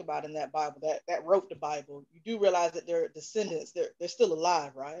talked about in that Bible, that wrote the Bible, you do realize that their descendants, they're still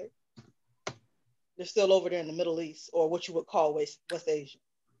alive, right? They're still over there in the Middle East, or what you would call West Asia.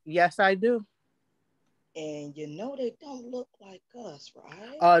 Yes, I do. And you know they don't look like us,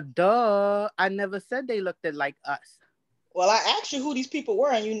 right? Duh. I never said they looked like us. Well, I asked you who these people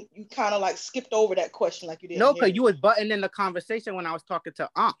were, and you kind of like skipped over that question like you didn't. No, because you was butting in the conversation when I was talking to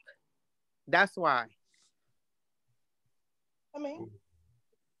Unc. That's why. I mean,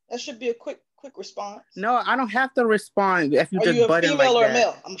 that should be a quick response. No, I don't have to respond if you Are just you a butt in female like or that. a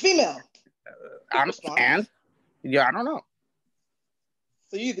male? I'm a female. Yeah, I don't know.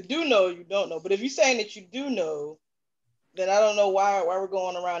 So you either do know or you don't know. But if you're saying that you do know, then I don't know why we're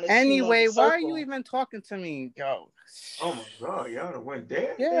going around this. Anyway, why are you even talking to me, yo? Oh my God, y'all done went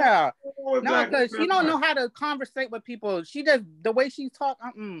there. Yeah, no, because she don't know how to conversate with people. She just the way she talk.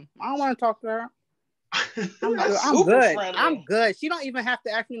 I don't want to talk to her. I'm good. I'm good. She don't even have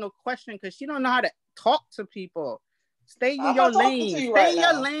to ask me no question because she don't know how to talk to people. Stay in your lane. Stay in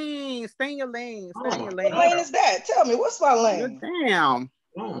your lane. Stay in your lane. Stay in your lane. What lane is that? Tell me, what's my lane? Damn.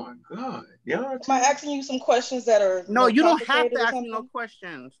 Oh my God. Y'all am I asking you some questions that are no, you don't have to ask me no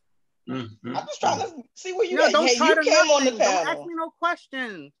questions. Mm-hmm. I'm just trying to see where you no, at. Don't hey, try you to came nothing. on the panel. Don't ask me no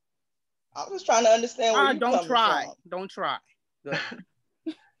questions. I'm just trying to understand where you don't try. from. Don't try. Good.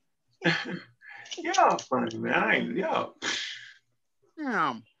 Y'all funny, man. I ain't y'all.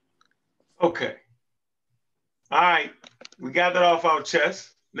 Damn. Okay. All right. We got that off our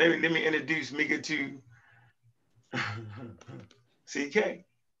chest. Let me introduce Mika to CK.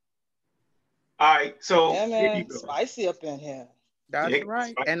 All right. So yeah, man, spicy up in here. That's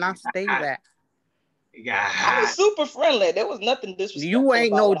right. And I stay that. I was super friendly. There was nothing disrespectful. You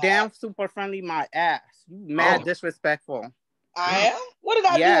ain't no damn super friendly, my ass. You mad disrespectful. I am? What did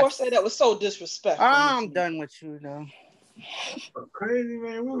I do or say that was so disrespectful? I'm done with you, though. Crazy,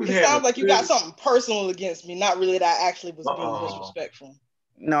 man. It sounds like you got something personal against me, not really that I actually was being disrespectful.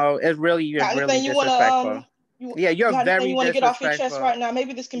 No, it's really, you're really disrespectful. You're very you want to get off your chest right now?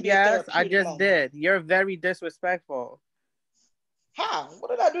 Maybe this can be a therapeutic I just moment. did. You're very disrespectful. How? What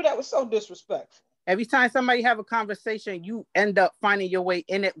did I do that was so disrespectful? Every time somebody have a conversation, you end up finding your way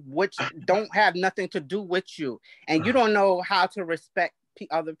in it, which don't have nothing to do with you. And you don't know how to respect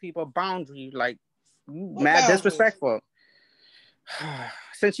other people's boundaries. Like, you mad disrespectful.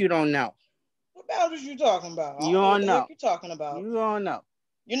 Since you don't know. What boundaries you talking about? You don't know. What you talking about? You don't know.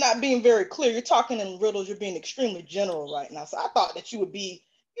 You're not being very clear. You're talking in riddles. You're being extremely general right now. So I thought that you would be,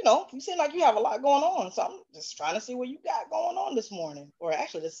 you seem like you have a lot going on. So I'm just trying to see what you got going on this morning. Or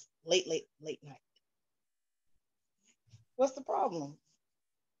actually this late night. What's the problem?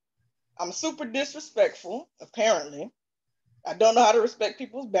 I'm super disrespectful, apparently. I don't know how to respect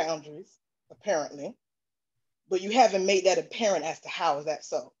people's boundaries, apparently. But you haven't made that apparent as to how is that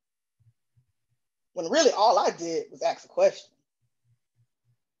so. When really all I did was ask a question.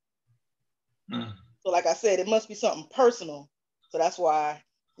 So like I said, it must be something personal. So that's why,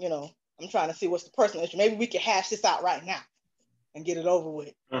 I'm trying to see what's the personal issue. Maybe we can hash this out right now and get it over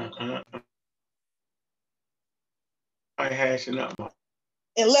with. I'm hashing up.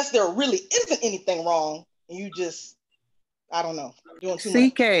 Unless there really isn't anything wrong and you just, I don't know, doing too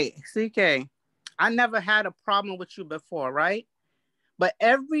much. CK, I never had a problem with you before, right? But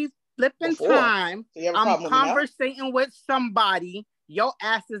every flipping time I'm conversating with somebody, your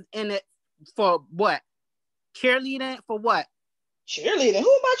ass is in it for what? Cheerleading for what? Cheerleading?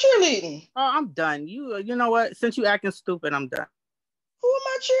 Who am I cheerleading? Oh, I'm done. You know what? Since you acting stupid, I'm done. Who am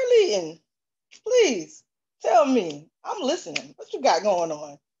I cheerleading? Please Tell me. I'm listening. What you got going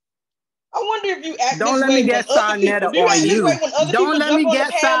on? I wonder if you act Don't this let way me when get other people. Sarnetta Do you on act this way you. when other Don't people let jump me on the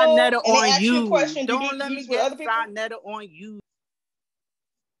get panel Sarnetta and they on ask you a you. question? Do Don't let this me with get other people? Sarnetta on you.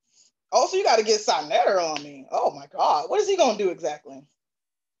 Oh, so you got to get Sarnetta on me. Oh my God. What is he going to do exactly?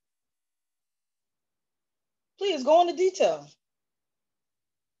 Please go into detail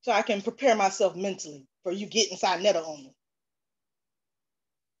so I can prepare myself mentally for you getting Sarnetta on me.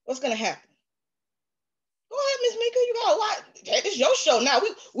 What's going to happen? Go ahead, Miss Mika. You got a lot. Hey, this is your show now.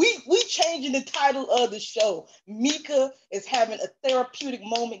 We changing the title of the show. Mika is having a therapeutic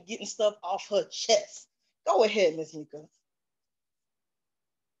moment getting stuff off her chest. Go ahead, Miss Mika.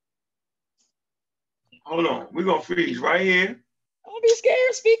 Hold on. We're going to freeze right here. Don't be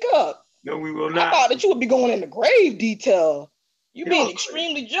scared. Speak up. No, we will I not. thought that you would be going into grave detail. You being Yo,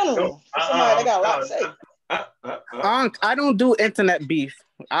 extremely general for somebody that got a lot to say. I don't do internet beef.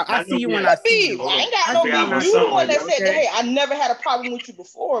 I see you when I see you. I ain't got I no see you when beef. I You see the you, one that said that, okay? hey, I never had a problem with you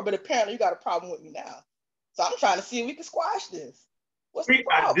before, but apparently you got a problem with me now. So I'm trying to see if we can squash this. What's the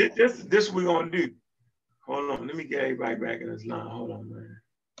problem? This we're going to do. Hold on. Let me get everybody back in this line. Hold on, man.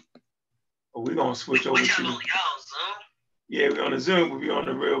 Oh, we're going to switch over to yeah, we're on the Zoom, but we're on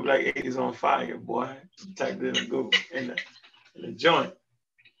the Real Black 80s on Fire, boy. Type in the Google in the joint.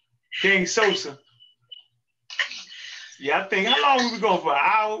 King Sosa. Yeah, I think, how long we going for? An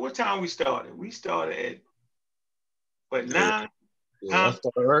hour? What time we started? We started at, what, 9? Yeah,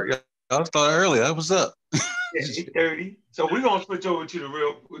 y'all started early. That was up. Yeah, 8:30. So we're going to switch over to the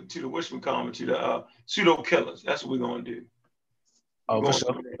whatchamacallit, to the pseudo killers. That's what we're going to do. Oh, for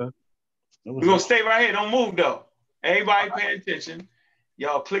sure. We're going to stay right here. Don't move, though. Everybody paying attention.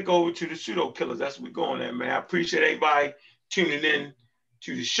 Y'all click over to the pseudo killers. That's what we're going at, man. I appreciate everybody tuning in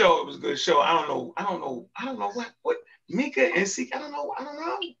to the show. It was a good show. I don't know what Mika and Seek. I don't know.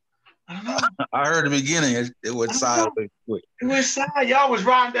 I heard the beginning. It went sideways quick. It went side. Y'all was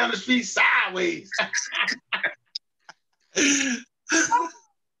riding down the street sideways.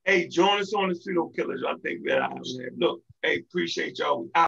 Hey, join us on the pseudo killers. I think that look. Hey, appreciate y'all.